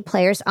our A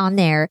players on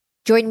there.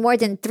 Join more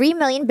than 3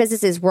 million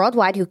businesses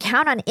worldwide who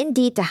count on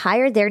Indeed to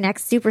hire their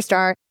next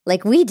superstar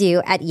like we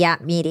do at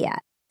Yap Media.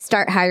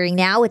 Start hiring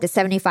now with a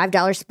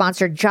 $75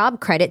 sponsored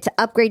job credit to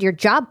upgrade your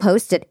job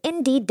post at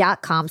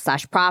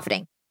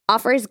Indeed.com/profiting.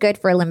 Offer is good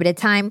for a limited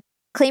time.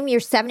 Claim your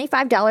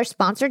 $75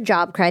 sponsored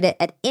job credit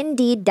at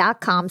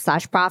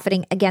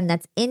Indeed.com/profiting. Again,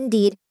 that's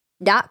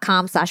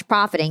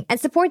Indeed.com/profiting. And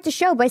support the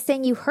show by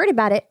saying you heard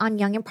about it on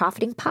Young and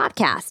Profiting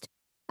Podcast.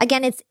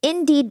 Again, it's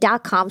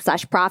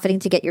Indeed.com/profiting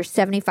to get your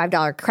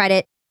 $75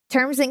 credit.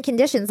 Terms and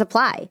conditions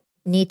apply.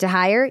 Need to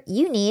hire?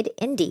 You need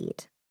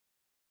Indeed.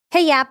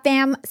 Hey, Yap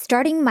fam.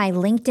 Starting my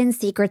LinkedIn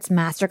Secrets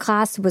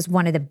Masterclass was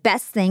one of the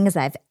best things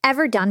I've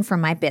ever done for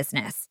my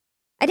business.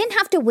 I didn't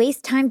have to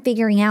waste time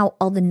figuring out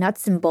all the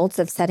nuts and bolts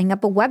of setting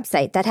up a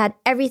website that had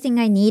everything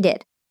I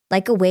needed,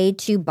 like a way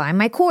to buy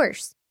my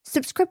course,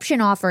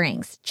 subscription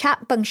offerings,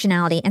 chat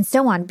functionality, and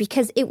so on,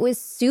 because it was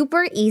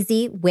super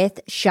easy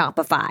with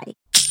Shopify.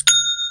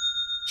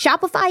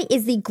 Shopify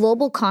is the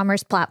global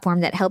commerce platform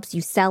that helps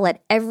you sell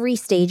at every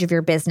stage of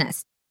your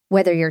business.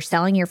 Whether you're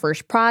selling your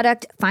first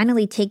product,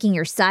 finally taking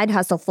your side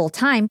hustle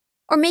full-time,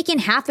 or making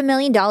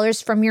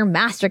 $500,000 from your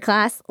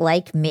masterclass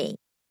like me.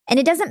 And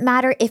it doesn't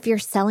matter if you're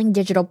selling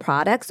digital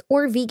products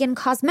or vegan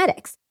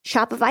cosmetics.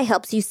 Shopify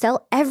helps you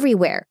sell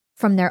everywhere,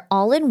 from their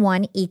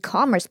all-in-one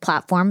e-commerce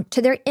platform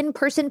to their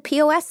in-person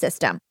POS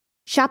system.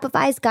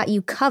 Shopify's got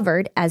you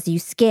covered as you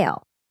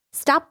scale.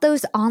 Stop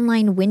those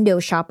online window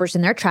shoppers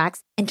in their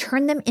tracks and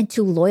turn them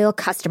into loyal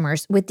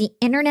customers with the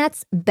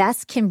internet's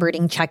best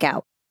converting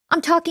checkout.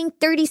 I'm talking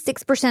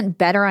 36%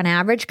 better on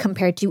average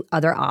compared to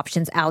other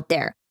options out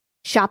there.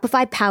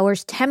 Shopify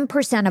powers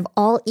 10% of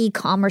all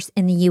e-commerce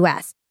in the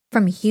US,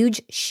 from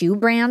huge shoe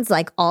brands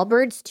like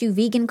Allbirds to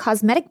vegan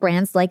cosmetic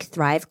brands like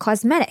Thrive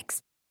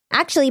Cosmetics.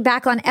 Actually,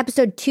 back on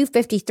episode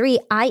 253,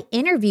 I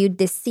interviewed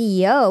the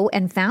CEO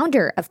and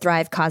founder of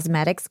Thrive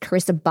Cosmetics,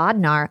 Carissa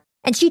Bodnar,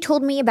 and she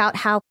told me about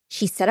how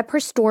she set up her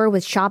store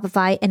with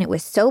Shopify and it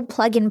was so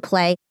plug and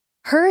play.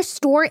 Her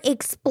store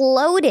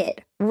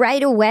exploded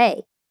right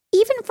away.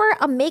 Even for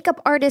a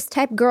makeup artist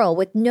type girl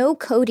with no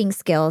coding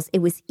skills, it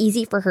was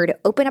easy for her to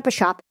open up a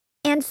shop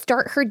and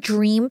start her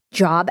dream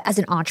job as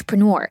an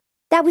entrepreneur.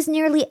 That was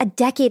nearly a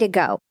decade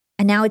ago.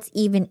 And now it's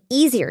even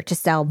easier to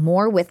sell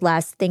more with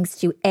less thanks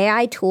to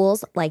AI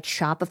tools like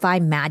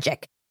Shopify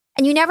Magic.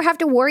 And you never have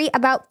to worry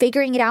about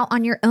figuring it out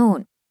on your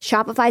own.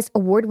 Shopify's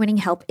award-winning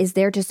help is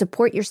there to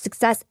support your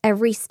success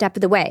every step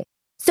of the way.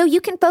 So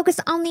you can focus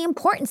on the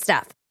important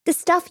stuff, the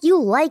stuff you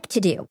like to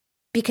do.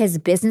 Because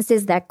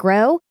businesses that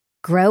grow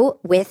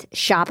with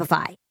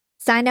Shopify.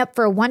 Sign up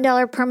for a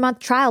 $1 per month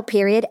trial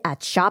period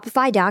at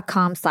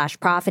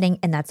shopify.com/profiting,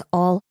 and that's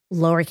all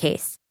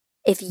lowercase.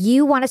 If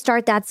you want to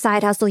start that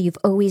side hustle you've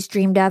always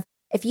dreamed of,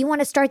 if you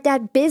want to start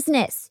that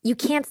business you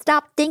can't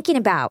stop thinking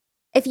about,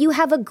 if you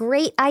have a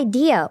great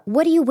idea,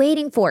 what are you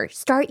waiting for?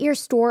 Start your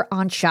store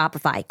on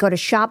Shopify. Go to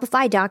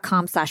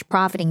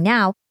shopify.com/profiting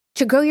now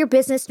to grow your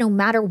business no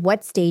matter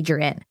what stage you're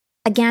in.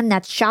 Again,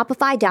 that's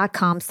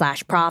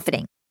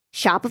shopify.com/profiting.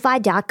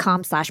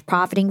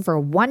 Shopify.com/profiting for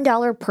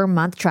 $1 per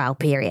month trial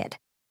period.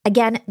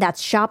 Again,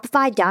 that's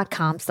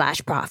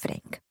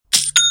shopify.com/profiting.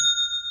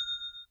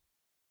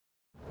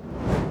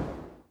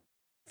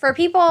 For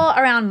people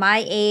around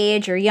my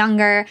age or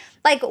younger,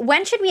 like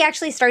when should we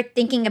actually start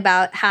thinking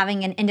about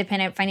having an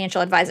independent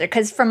financial advisor?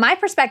 Because from my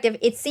perspective,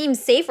 it seems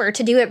safer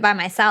to do it by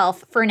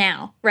myself for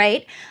now,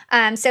 right?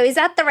 So is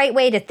that the right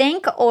way to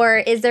think? Or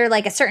is there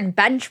like a certain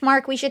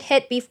benchmark we should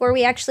hit before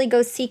we actually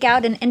go seek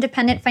out an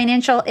independent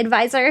financial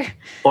advisor?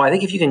 Well, I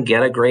think if you can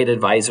get a great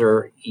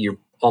advisor, you're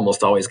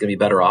almost always going to be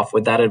better off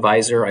with that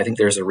advisor. I think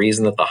there's a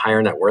reason that the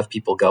higher net worth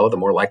people go, the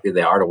more likely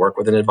they are to work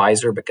with an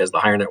advisor, because the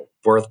higher net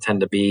worth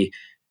tend to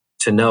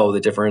know the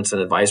difference an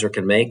advisor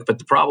can make. But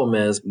the problem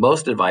is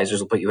most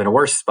advisors will put you in a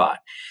worse spot.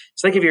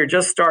 So like if you're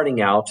just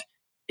starting out,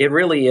 it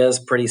really is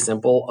pretty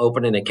simple.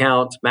 Open an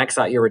account, max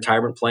out your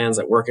retirement plans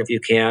at work if you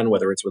can,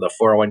 whether it's with a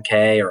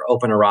 401k or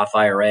open a Roth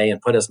IRA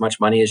and put as much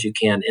money as you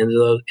can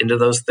into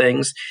those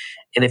things.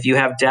 And if you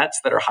have debts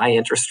that are high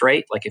interest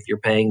rate, like if you're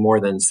paying more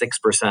than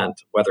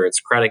 6%, whether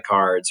it's credit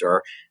cards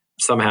or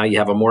somehow you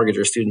have a mortgage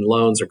or student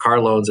loans or car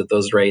loans at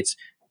those rates,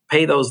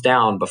 pay those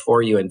down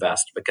before you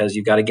invest, because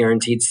you've got a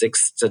guaranteed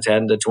 6 to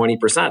 10 to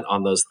 20%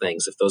 on those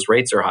things if those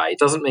rates are high. It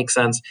doesn't make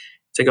sense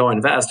to go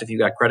invest if you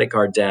got credit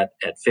card debt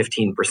at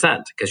 15%,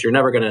 because you're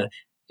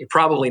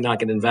probably not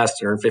going to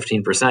invest and earn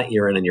 15%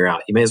 year in and year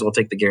out. You may as well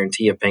take the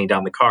guarantee of paying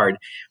down the card.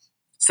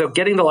 So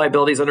getting the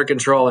liabilities under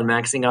control and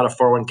maxing out a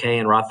 401k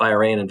and Roth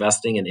IRA and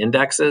investing in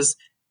indexes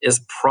is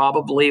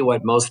probably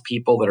what most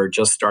people that are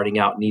just starting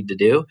out need to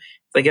do.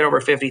 If they get over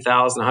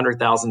 $50,000,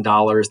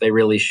 $100,000, they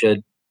really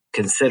should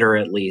consider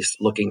at least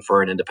looking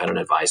for an independent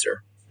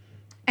advisor.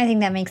 I think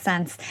that makes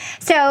sense.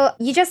 So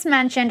you just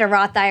mentioned a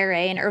Roth IRA,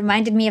 and it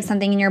reminded me of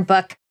something in your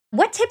book.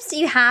 What tips do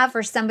you have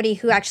for somebody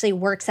who actually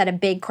works at a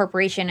big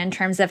corporation in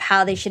terms of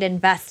how they should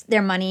invest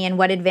their money and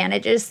what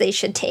advantages they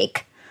should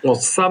take? Well,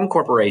 some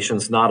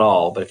corporations, not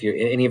all, but if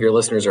any of your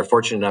listeners are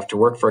fortunate enough to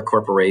work for a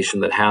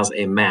corporation that has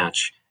a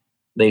match,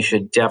 they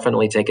should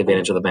definitely take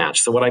advantage of the match.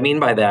 So what I mean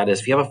by that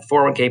is if you have a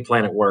 401k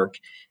plan at work,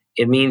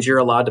 it means you're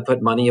allowed to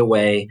put money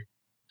away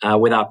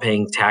without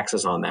paying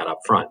taxes on that up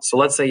front. So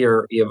let's say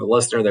you have a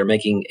listener, they're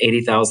making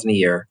 $80,000 a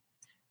year.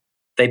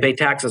 They pay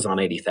taxes on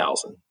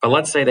 $80,000. But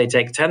let's say they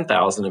take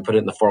 $10,000 and put it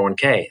in the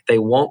 401k. They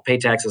won't pay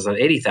taxes on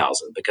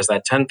 $80,000 because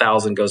that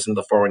 $10,000 goes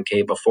into the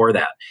 401k before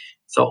that.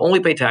 So only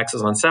pay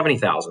taxes on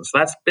 $70,000. So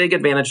that's big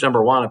advantage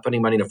number one of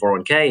putting money in a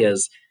 401k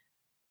is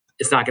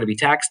it's not going to be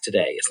taxed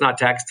today. It's not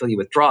taxed till you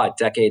withdraw it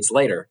decades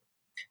later.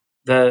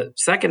 The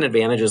second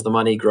advantage is the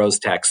money grows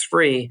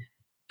tax-free.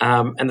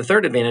 And the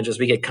third advantage is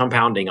we get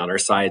compounding on our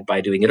side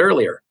by doing it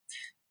earlier.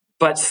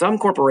 But some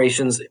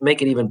corporations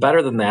make it even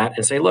better than that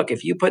and say, look,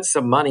 if you put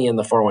some money in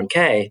the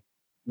 401k,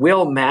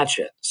 we'll match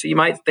it. So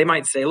they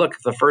might say, look,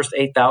 if the first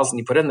 $8,000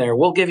 you put in there,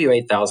 we'll give you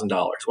 $8,000.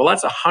 Well,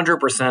 that's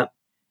 100%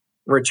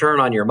 return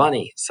on your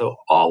money. So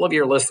all of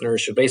your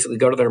listeners should basically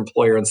go to their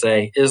employer and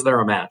say, is there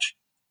a match?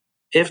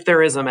 If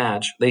there is a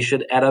match, they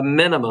should at a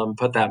minimum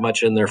put that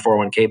much in their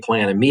 401k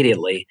plan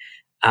immediately.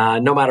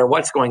 No matter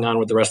what's going on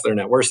with the rest of their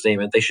net worth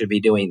statement, they should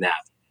be doing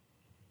that.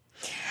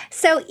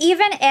 So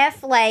even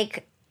if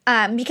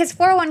because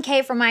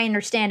 401k, from my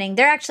understanding,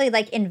 they're actually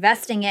like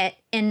investing it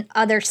in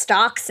other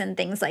stocks and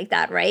things like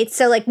that, right?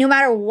 So like no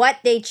matter what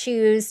they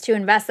choose to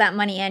invest that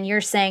money in,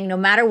 you're saying no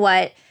matter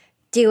what,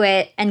 do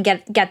it and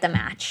get the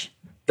match.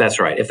 That's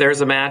right. If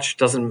there's a match,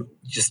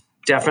 just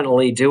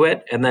definitely do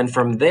it. And then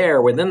from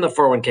there, within the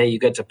 401k, you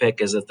get to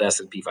pick, is it the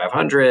S&P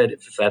 500,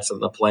 if that's in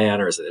the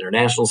plan, or is it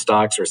international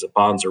stocks, or is it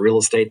bonds or real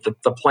estate?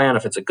 The plan,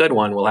 if it's a good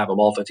one, will have a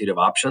multitude of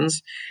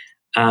options.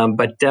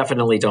 But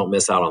definitely don't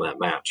miss out on that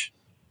match.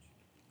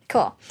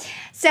 Cool.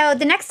 So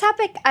the next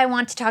topic I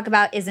want to talk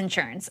about is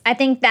insurance. I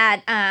think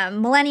that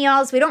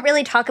millennials, we don't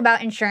really talk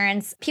about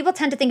insurance. People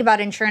tend to think about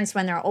insurance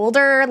when they're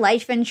older,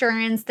 life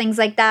insurance, things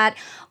like that.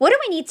 What do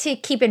we need to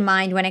keep in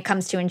mind when it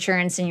comes to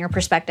insurance in your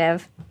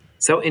perspective?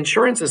 So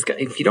insurance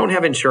if you don't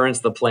have insurance,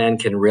 the plan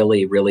can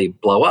really, really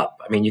blow up.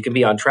 I mean, you can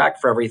be on track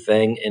for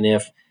everything. And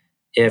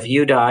if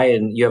you die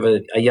and you have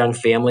a young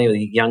family with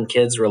young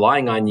kids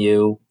relying on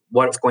you,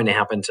 what's going to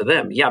happen to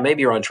them? Yeah,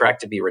 maybe you're on track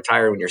to be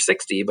retired when you're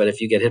 60, but if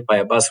you get hit by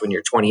a bus when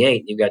you're 28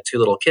 and you've got 2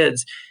 little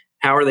kids,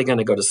 how are they going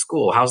to go to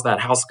school? How's that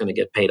house going to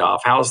get paid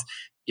off? How's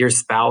your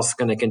spouse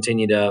going to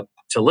continue to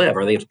live?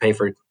 Are they have to pay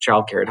for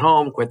childcare at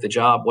home, quit the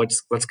job?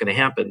 What's going to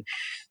happen?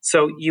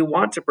 So you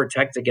want to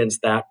protect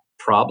against that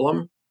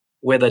problem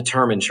with a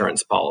term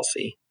insurance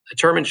policy. A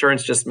term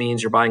insurance just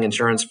means you're buying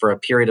insurance for a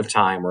period of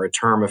time or a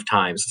term of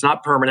time. So it's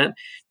not permanent,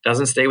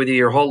 doesn't stay with you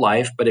your whole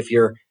life, but if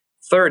you're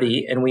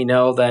 30 and we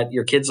know that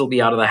your kids will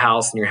be out of the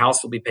house and your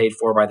house will be paid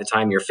for by the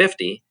time you're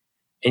 50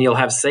 and you'll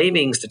have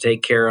savings to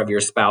take care of your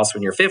spouse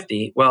when you're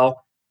 50,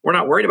 well, we're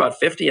not worried about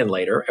 50 and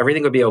later.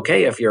 Everything would be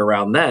okay if you're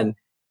around then.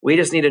 We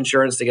just need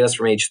insurance to get us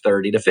from age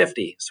 30 to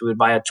 50. So we would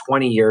buy a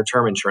 20-year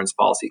term insurance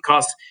policy. It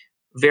costs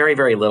very,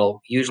 very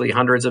little, usually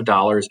hundreds of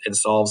dollars, and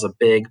solves a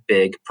big,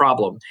 big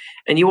problem.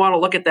 And you want to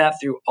look at that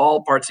through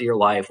all parts of your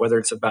life, whether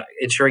it's about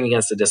insuring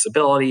against a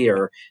disability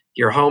or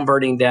your home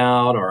burning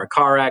down or a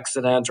car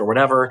accident or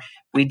whatever.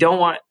 We don't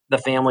want the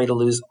family to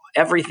lose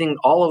everything,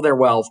 all of their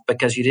wealth,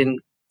 because you didn't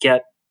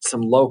get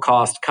some low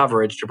cost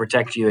coverage to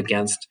protect you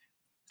against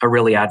a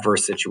really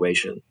adverse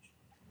situation.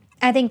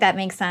 I think that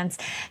makes sense.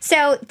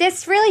 So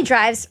this really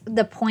drives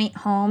the point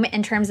home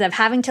in terms of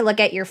having to look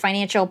at your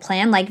financial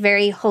plan like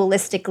very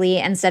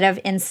holistically instead of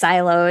in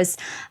silos.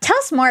 Tell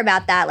us more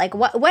about that. Like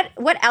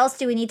what else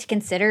do we need to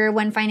consider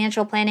when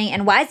financial planning,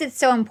 and why is it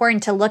so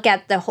important to look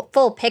at the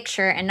full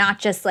picture and not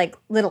just like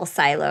little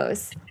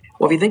silos?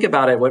 Well, if you think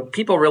about it, what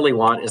people really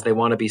want is they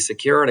want to be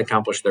secure and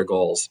accomplish their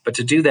goals. But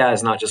to do that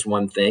is not just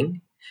one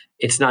thing.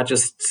 It's not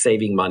just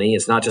saving money.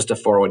 It's not just a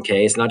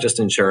 401k. It's not just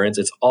insurance.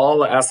 It's all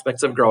the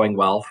aspects of growing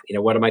wealth.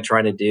 What am I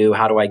trying to do?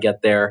 How do I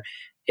get there?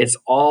 It's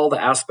all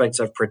the aspects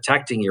of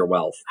protecting your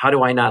wealth. How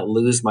do I not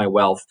lose my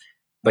wealth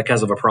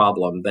because of a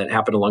problem that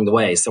happened along the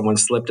way? Someone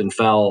slipped and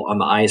fell on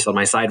the ice on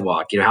my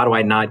sidewalk. How do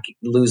I not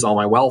lose all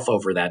my wealth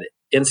over that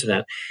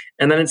incident?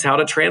 And then it's how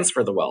to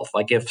transfer the wealth.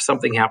 Like if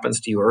something happens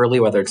to you early,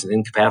 whether it's an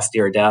incapacity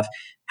or death,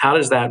 how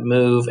does that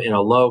move in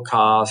a low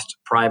cost,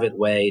 private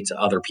way to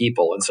other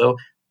people? And so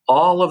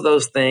all of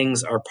those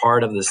things are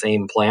part of the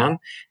same plan,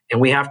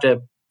 and we have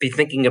to be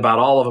thinking about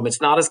all of them.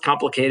 It's not as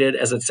complicated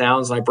as it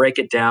sounds. I break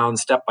it down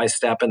step by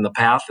step in the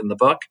path in the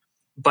book,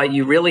 but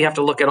you really have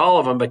to look at all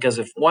of them, because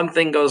if one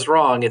thing goes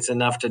wrong, it's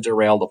enough to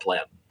derail the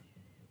plan.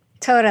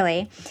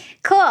 Totally.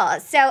 Cool.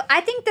 So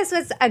I think this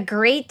was a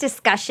great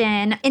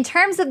discussion. In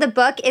terms of the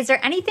book, is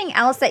there anything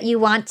else that you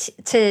want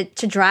to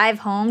drive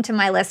home to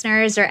my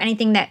listeners, or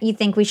anything that you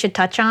think we should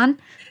touch on?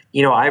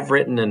 I've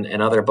written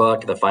another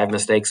book, The 5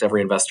 Mistakes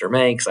Every Investor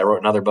Makes. I wrote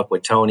another book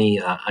with Tony,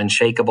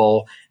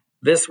 Unshakable.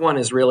 This one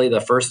is really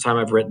the first time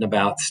I've written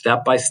about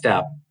step by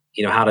step,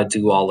 how to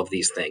do all of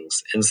these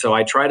things. And so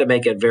I try to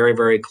make it very,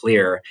 very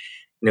clear.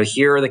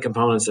 Here are the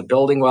components of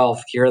building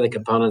wealth. Here are the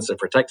components of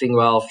protecting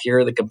wealth. Here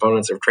are the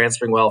components of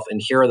transferring wealth.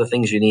 And here are the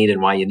things you need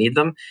and why you need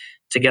them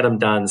to get them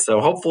done. So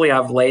hopefully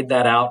I've laid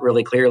that out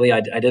really clearly. I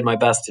did my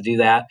best to do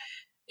that.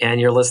 And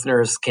your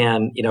listeners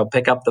can,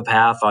 pick up The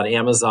Path on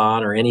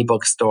Amazon or any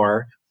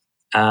bookstore.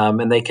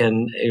 And they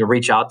can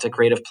reach out to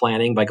Creative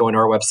Planning by going to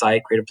our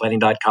website,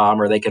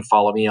 creativeplanning.com, or they can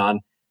follow me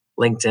on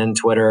LinkedIn,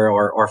 Twitter,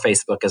 or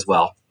Facebook as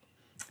well.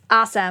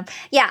 Awesome.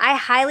 Yeah, I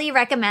highly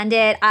recommend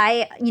it.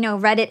 I,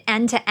 read it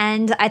end to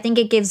end. I think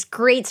it gives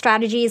great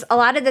strategies. A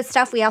lot of the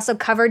stuff we also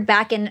covered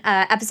back in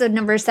episode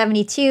number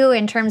 72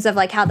 in terms of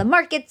like how the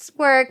markets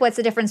work, what's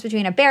the difference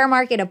between a bear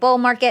market, a bull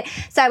market.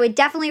 So I would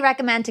definitely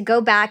recommend to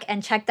go back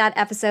and check that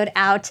episode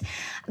out.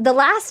 The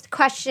last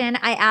question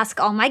I ask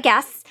all my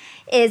guests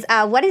is,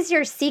 what is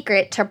your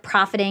secret to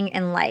profiting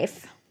in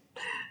life?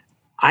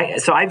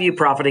 I view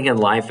profiting in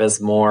life as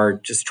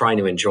more just trying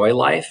to enjoy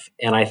life.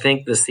 And I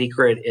think the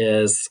secret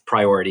is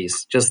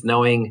priorities, just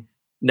knowing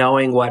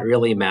what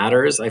really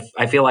matters.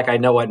 I feel like I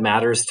know what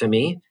matters to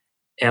me,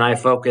 and I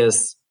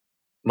focus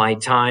my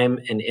time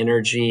and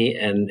energy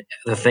and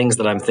the things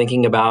that I'm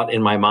thinking about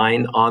in my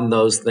mind on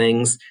those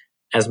things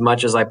as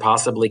much as I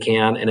possibly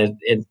can. And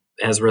it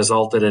has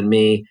resulted in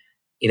me,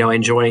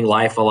 enjoying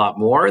life a lot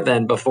more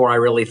than before I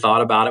really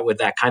thought about it with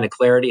that kind of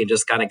clarity and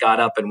just kind of got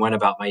up and went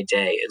about my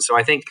day. And so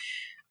I think,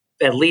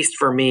 at least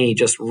for me,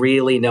 just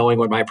really knowing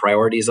what my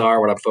priorities are,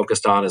 what I'm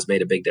focused on, has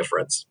made a big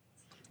difference.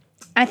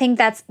 I think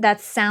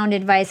that's sound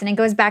advice. And it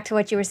goes back to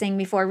what you were saying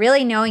before,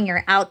 really knowing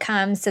your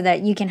outcomes so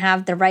that you can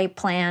have the right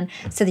plan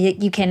so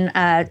that you can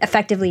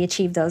effectively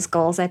achieve those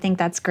goals. I think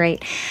that's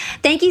great.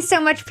 Thank you so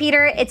much,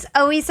 Peter. It's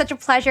always such a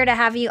pleasure to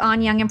have you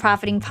on Young and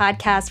Profiting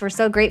Podcast. We're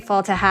so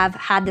grateful to have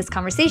had this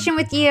conversation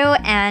with you.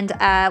 And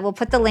we'll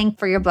put the link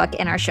for your book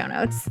in our show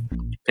notes.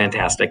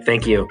 Fantastic.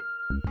 Thank you.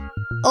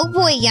 Oh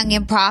boy, Young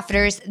and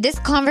Profiters, this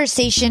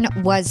conversation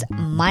was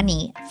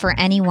money for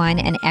anyone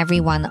and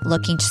everyone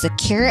looking to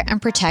secure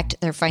and protect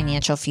their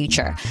financial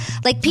future.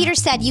 Like Peter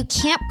said, you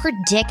can't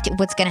predict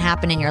what's going to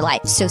happen in your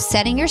life. So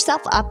setting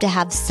yourself up to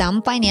have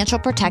some financial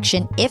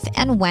protection if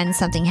and when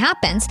something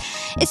happens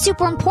is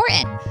super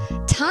important.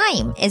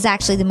 Time is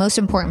actually the most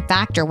important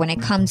factor when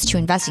it comes to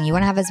investing. You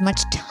want to have as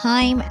much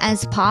time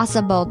as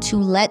possible to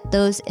let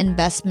those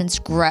investments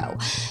grow.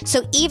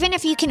 So even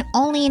if you can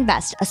only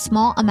invest a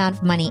small amount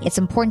of money, it's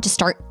important to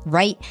start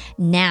right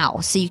now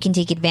so you can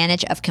take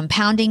advantage of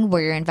compounding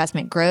where your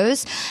investment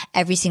grows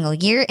every single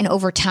year. And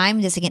over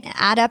time, this can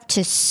add up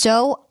to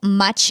so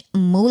much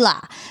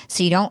moolah.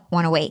 So you don't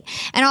want to wait.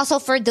 And also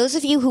for those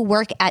of you who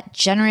work at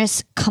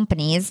generous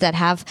companies that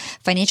have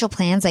financial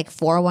plans like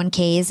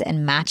 401ks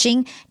and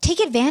matching, take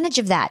advantage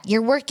of that.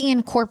 You're working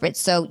in corporate,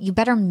 so you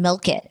better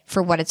milk it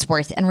for what it's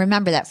worth. And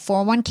remember that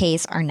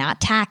 401ks are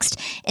not taxed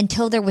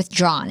until they're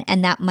withdrawn.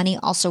 And that money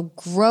also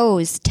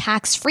grows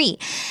tax-free.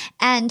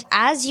 And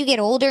as you get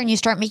older and you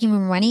start making more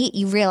money,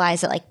 you realize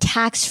that like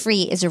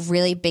tax-free is a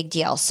really big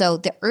deal. So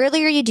the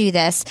earlier you do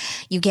this,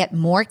 you get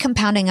more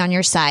compounding on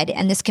your side,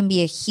 and this can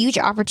be a huge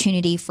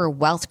opportunity for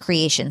wealth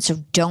creation. So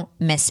don't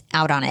miss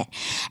out on it.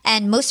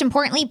 And most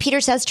importantly, Peter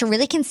says to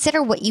really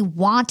consider what you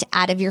want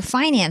out of your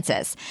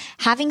finances.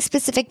 Having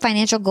specific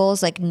financial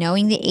goals like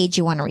knowing the age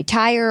you want to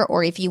retire,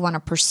 or if you want to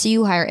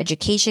pursue higher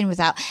education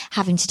without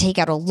having to take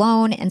out a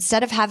loan,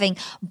 instead of having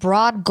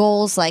broad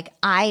goals like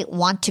I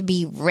want to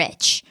be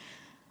rich.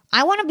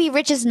 I want to be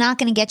rich is not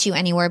going to get you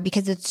anywhere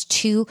because it's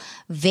too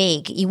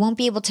vague. You won't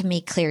be able to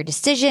make clear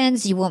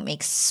decisions. You won't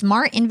make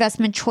smart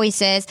investment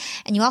choices.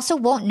 And you also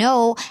won't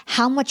know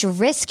how much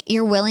risk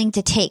you're willing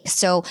to take.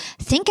 So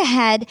think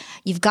ahead.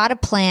 You've got a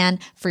plan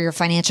for your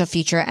financial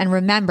future. And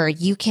remember,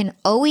 you can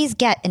always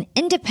get an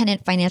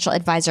independent financial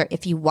advisor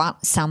if you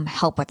want some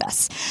help with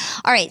us.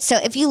 All right. So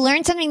if you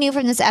learned something new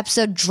from this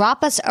episode,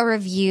 drop us a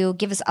review.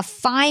 Give us a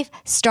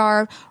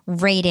 5-star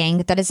rating.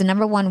 That is the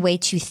number one way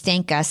to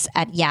thank us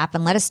at Yap,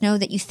 and let us know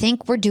that you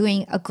think we're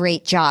doing a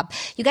great job.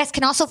 You guys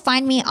can also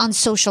find me on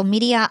social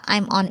media.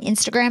 I'm on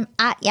Instagram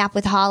at Yap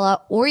with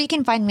Hala, or you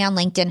can find me on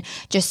LinkedIn.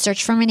 Just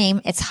search for my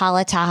name. It's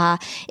Hala Taha.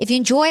 If you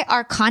enjoy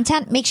our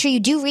content, make sure you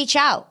do reach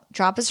out.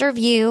 Drop us a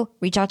review,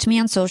 reach out to me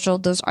on social.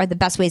 Those are the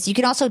best ways. You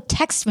can also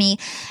text me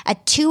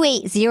at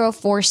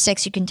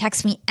 28046. You can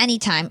text me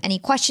anytime. Any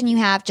question you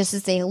have, just to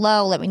say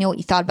hello. Let me know what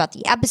you thought about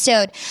the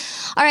episode.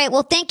 All right.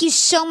 Well, thank you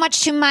so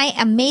much to my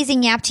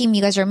amazing Yap team.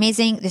 You guys are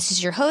amazing. This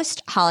is your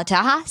host, Hala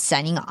Taha,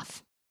 signing off.